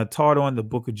 because when I taught on the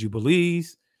book of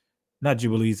Jubilees, not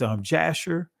Jubilees,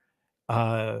 Jasher.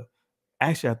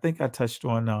 Actually, I think I touched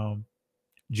on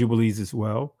Jubilees as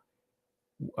well.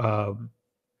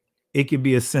 It can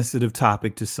be a sensitive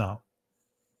topic to some.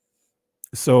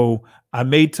 So I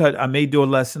may do a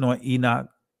lesson on Enoch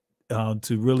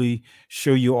to really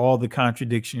show you all the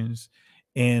contradictions.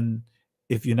 And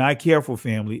if you're not careful,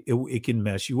 family, it can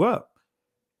mess you up.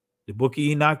 The book of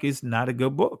Enoch is not a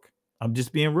good book. I'm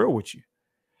just being real with you.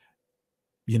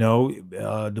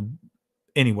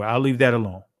 Anyway, I'll leave that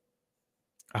alone.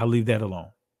 But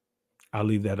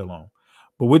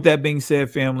with that being said,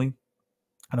 family,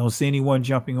 I don't see anyone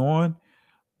jumping on,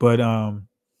 but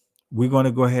we're going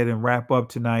to go ahead and wrap up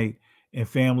tonight. And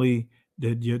family,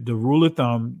 the rule of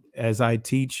thumb, as I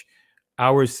teach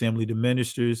our assembly, the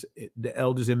ministers, the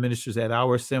elders and ministers at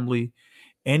our assembly,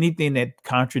 anything that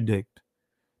contradict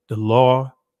the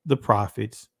law, the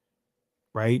prophets,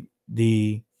 right?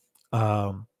 The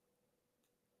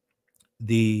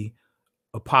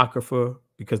Apocrypha,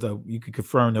 because you can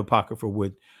confirm the Apocrypha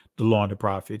with the law and the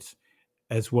prophets,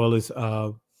 as well as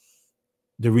the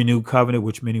renewed covenant,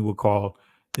 which many will call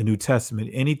the New Testament.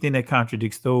 Anything that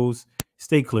contradicts those,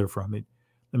 stay clear from it.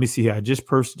 Let me see here. I just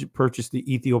purchased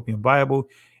the Ethiopian Bible.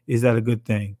 Is that a good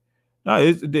thing?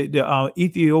 No, the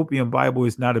Ethiopian Bible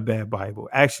is not a bad Bible.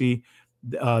 Actually,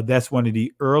 that's one of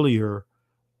the earlier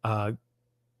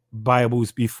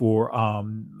Bibles before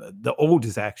the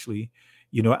oldest, actually,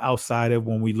 outside of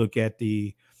when we look at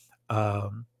the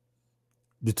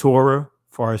Torah, as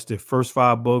far as the first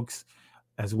 5 books,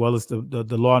 as well as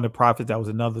the law and the prophets. That was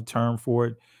another term for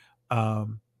it. I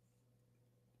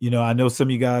know some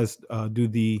of you guys do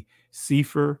the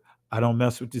Sefer. I don't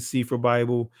mess with the Sefer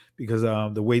Bible because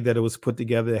the way that it was put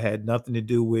together had nothing to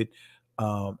do with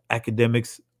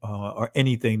academics or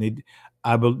anything.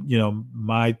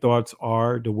 My thoughts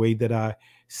are, the way that I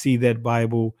see that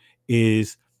Bible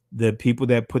is, the people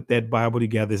that put that Bible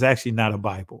together is actually not a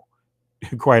Bible.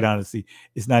 Quite honestly,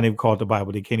 it's not even called the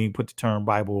Bible. They can't even put the term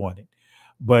Bible on it.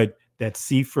 But that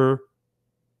Sefer,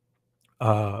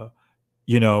 that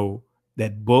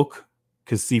book,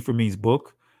 because Sefer means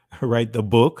book, right? The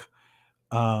book.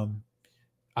 I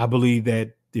believe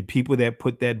that the people that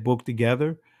put that book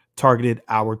together targeted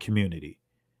our community.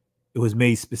 It was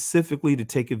made specifically to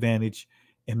take advantage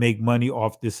and make money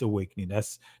off this awakening.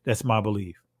 That's my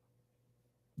belief.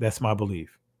 That's my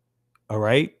belief. All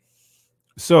right.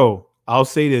 So I'll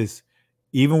say this,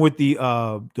 even with the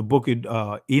book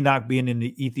of Enoch being in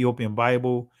the Ethiopian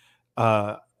Bible,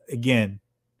 again,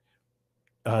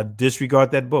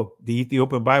 disregard that book. The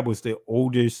Ethiopian Bible is the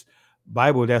oldest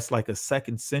Bible. That's like a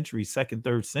second,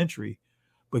 third century.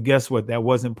 But guess what? That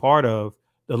wasn't part of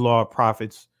the law of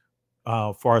prophets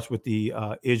far as with the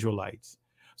Israelites.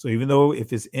 So even though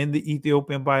if it's in the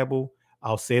Ethiopian Bible,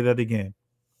 I'll say that again.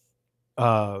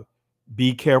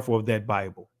 Be careful of that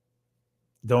Bible.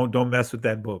 Don't mess with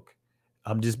that book.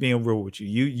 I'm just being real with you.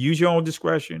 You use your own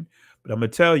discretion, but I'm gonna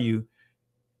tell you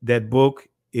that book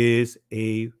is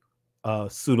a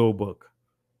pseudo book.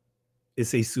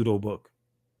 It's a pseudo book.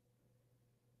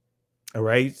 All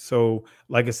right. So,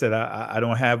 like I said, I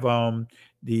don't have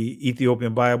the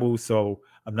Ethiopian Bible, so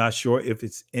I'm not sure if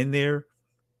it's in there.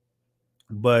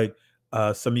 But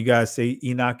some of you guys say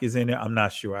Enoch is in there. I'm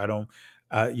not sure. I don't.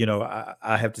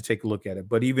 I have to take a look at it.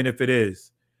 But even if it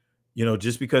is,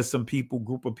 just because some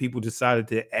group of people decided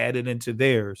to add it into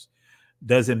theirs,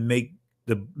 doesn't make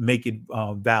it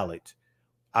valid.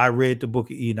 I read the book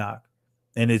of Enoch,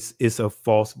 and it's a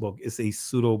false book. It's a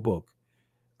pseudo book.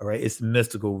 All right. It's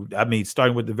mystical. I mean,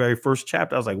 starting with the very first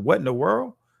chapter, I was like, what in the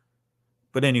world?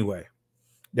 But anyway,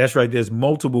 that's right. There's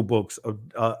multiple books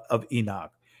of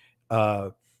Enoch.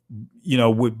 But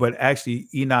actually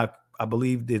Enoch, I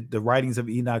believe the writings of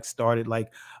Enoch started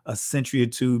like a century or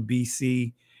two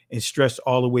BC and stretched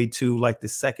all the way to like the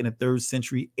 2nd and 3rd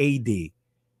century AD.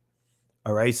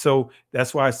 All right. So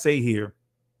that's why I say here,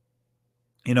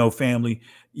 family.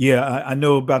 Yeah, I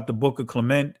know about the book of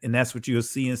Clement, and that's what you'll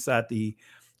see inside the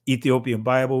Ethiopian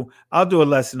Bible. I'll do a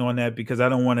lesson on that because I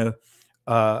don't want to,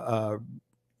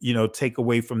 take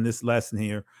away from this lesson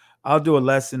here. I'll do a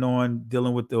lesson on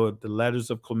dealing with the letters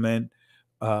of Clement.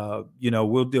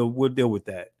 We'll deal with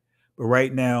that. But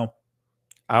right now,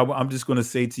 I'm just going to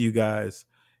say to you guys,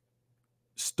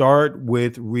 start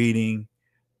with reading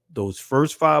those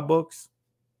first 5 books,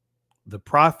 the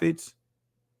prophets,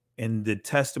 and the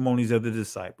testimonies of the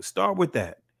disciples. Start with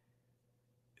that.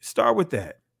 Start with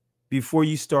that before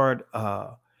you start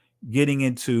getting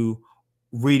into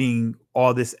reading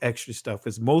all this extra stuff.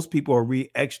 Because most people are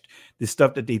reading the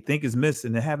stuff that they think is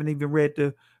missing and haven't even read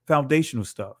the foundational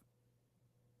stuff.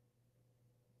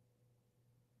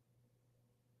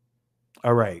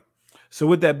 All right. So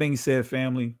with that being said,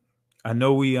 family, I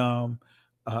know we I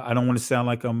don't want to sound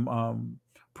like I'm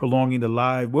prolonging the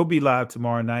live. We'll be live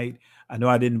tomorrow night. I know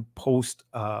I didn't post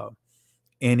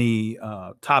any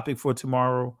topic for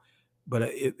tomorrow,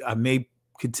 but I may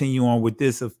continue on with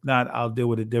this. If not, I'll deal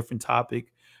with a different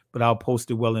topic, but I'll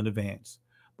post it well in advance.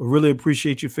 But really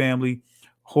appreciate you, family.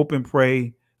 Hope and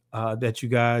pray that you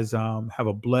guys have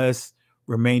a blessed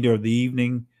remainder of the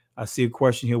evening. I see a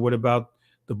question here. What about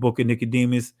the book of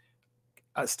Nicodemus?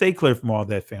 Stay clear from all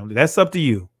that, family. That's up to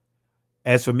you.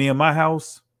 As for me and my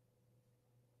house,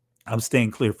 I'm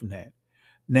staying clear from that.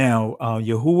 Now,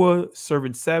 Yahuwah,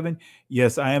 Servant 7.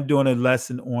 Yes, I am doing a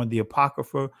lesson on the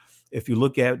Apocrypha. If you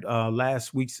look at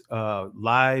last week's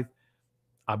live,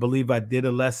 I believe I did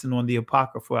a lesson on the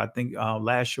Apocrypha. I think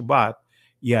last Shabbat.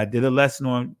 Yeah, I did a lesson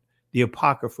on the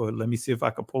Apocrypha. Let me see if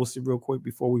I can post it real quick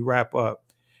before we wrap up.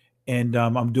 And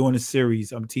I'm doing a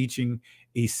series. I'm teaching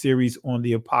a series on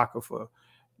the Apocrypha.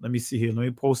 Let me see here. Let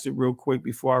me post it real quick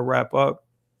before I wrap up.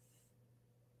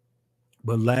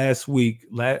 But last week,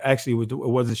 actually, it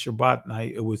wasn't Shabbat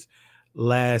night. It was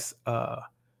last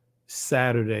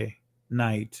Saturday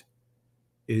night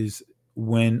is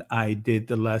when I did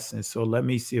the lesson. So let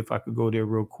me see if I could go there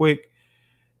real quick.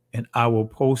 And I will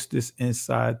post this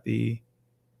inside the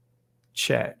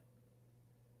chat.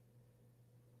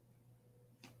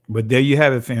 But there you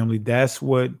have it, family. That's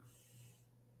what,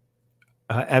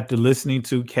 after listening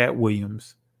to Katt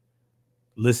Williams,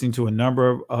 listening to a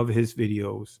number of his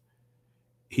videos,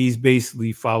 he's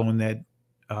basically following that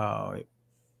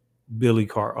Billy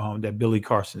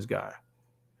Carson's guy.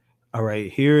 All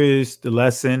right, here is the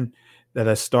lesson that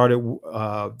I started,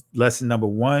 lesson number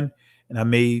 1. And I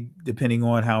may, depending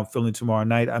on how I'm feeling tomorrow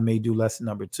night, I may do lesson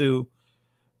number 2.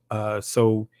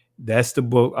 So that's the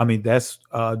book. I mean, that's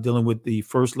dealing with the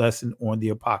first lesson on the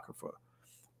Apocrypha.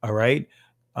 All right.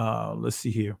 Let's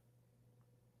see here.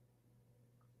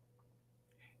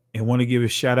 And want to give a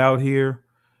shout out here.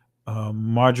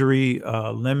 Marjorie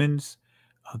Lemons,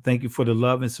 thank you for the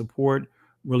love and support.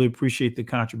 Really appreciate the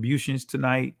contributions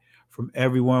tonight from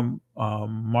everyone.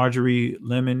 Marjorie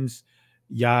Lemons,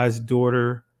 Yah's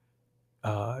daughter,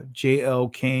 J.L.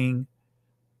 King,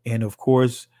 and of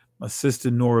course, my sister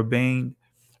Nora Bain.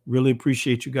 Really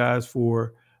appreciate you guys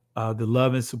for the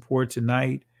love and support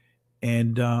tonight.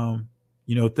 And,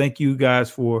 thank you guys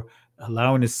for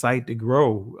allowing the site to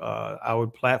grow, our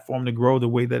platform to grow the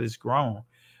way that it's grown.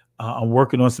 I'm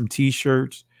working on some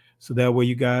T-shirts so that way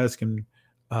you guys can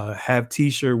have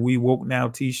T-shirt. We Woke Now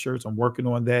T-shirts. I'm working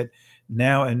on that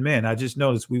now. And man, I just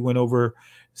noticed we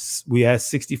had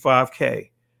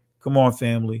 65K. Come on,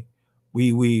 family.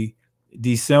 We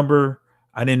December,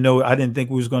 I didn't think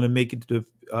we was going to make it to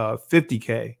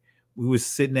 50K. We was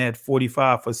sitting at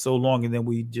 45 for so long, and then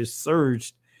we just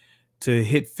surged to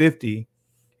hit 50.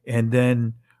 And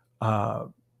then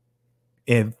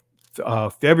in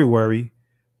February,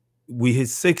 we hit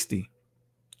 60.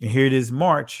 And here it is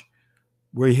March,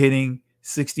 we're hitting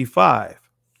 65.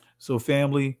 So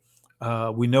family,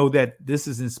 we know that this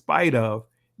is in spite of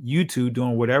YouTube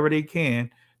doing whatever they can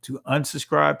to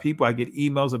unsubscribe people. I get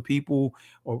emails of people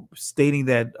stating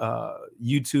that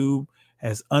YouTube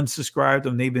has unsubscribed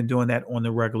them. They've been doing that on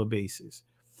a regular basis.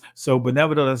 So, but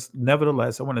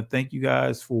nevertheless, I want to thank you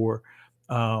guys for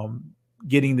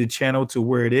getting the channel to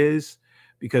where it is,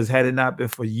 because had it not been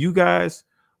for you guys,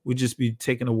 we'd just be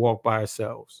taking a walk by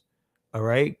ourselves. All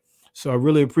right. So I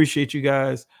really appreciate you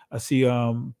guys. I see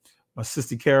my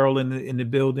sister Carol in the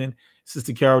building.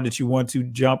 Sister Carol, that you want to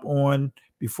jump on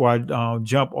before I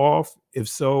jump off? If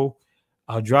so,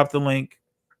 I'll drop the link.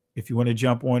 If you want to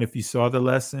jump on, if you saw the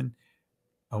lesson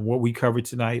on what we covered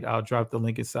tonight, I'll drop the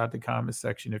link inside the comment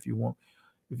section if you want.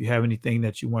 If you have anything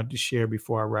that you want to share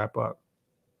before I wrap up.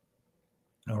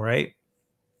 All right.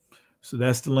 So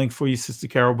that's the link for you, Sister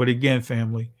Carol. But again,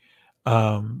 family,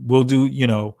 we'll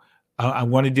do, I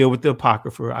want to deal with the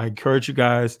Apocrypha. I encourage you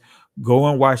guys, go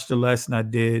and watch the lesson I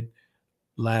did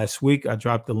last week. I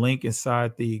dropped the link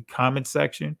inside the comment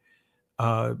section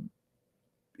in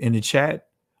the chat.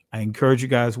 I encourage you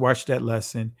guys, watch that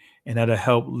lesson, and that'll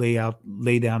help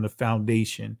lay down the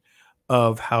foundation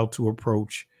of how to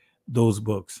approach those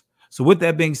books. So with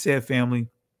that being said, family,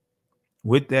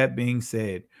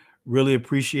 really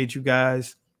appreciate you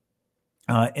guys.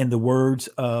 In the words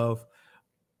of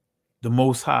the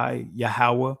Most High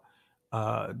Yahweh,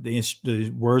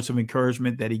 the words of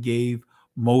encouragement that he gave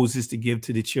Moses to give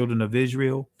to the children of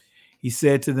Israel, he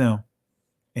said to them,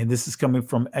 and this is coming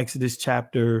from Exodus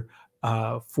chapter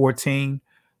 14,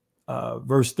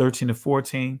 verse 13 to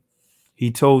 14.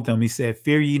 He told them, he said,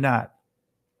 "Fear ye not,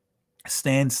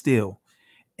 stand still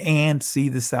and see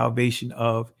the salvation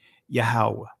of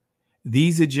Yahweh.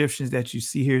 These Egyptians that you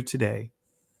see here today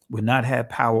will not have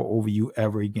power over you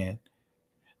ever again.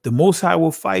 The Most High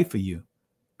will fight for you."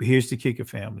 But here's the kicker,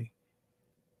 family.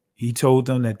 He told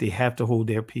them that they have to hold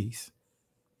their peace.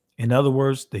 In other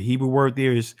words, the Hebrew word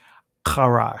there is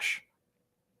charash,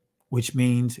 which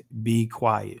means be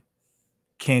quiet.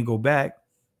 Can't go back,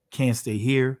 can't stay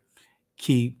here,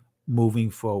 keep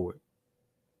moving forward.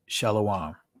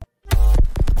 Shalom.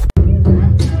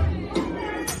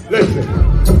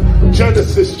 Listen,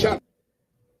 Genesis chapter.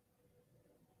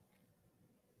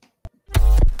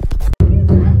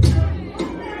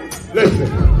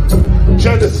 Listen,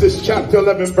 Genesis chapter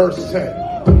 11, verse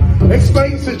 10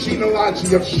 explains the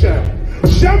genealogy of Shem.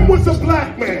 Shem was a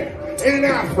black man in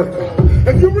Africa.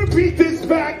 If you repeat this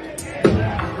back,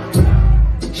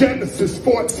 Genesis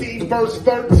 14, verse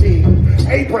 13,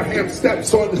 Abraham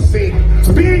steps on the scene.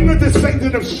 Being a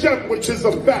descendant of Shem, which is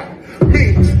a fact,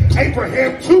 means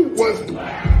Abraham too was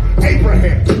black.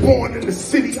 Abraham, born in the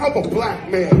city of a black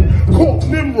man, called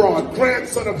Nimrod,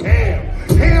 grandson of Ham.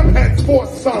 Ham had 4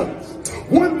 sons.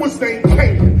 One was named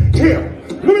Canaan. Here,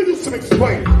 let me do some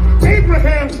explaining.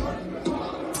 Abraham,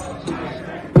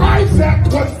 Isaac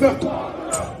was the...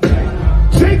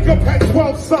 Jacob had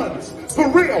 12 sons, for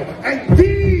real, and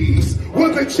these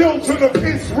were the children of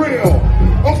Israel.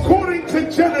 According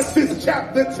to Genesis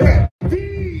chapter 10,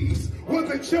 these were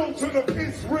the children of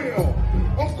Israel.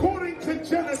 According to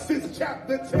Genesis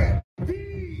chapter 10.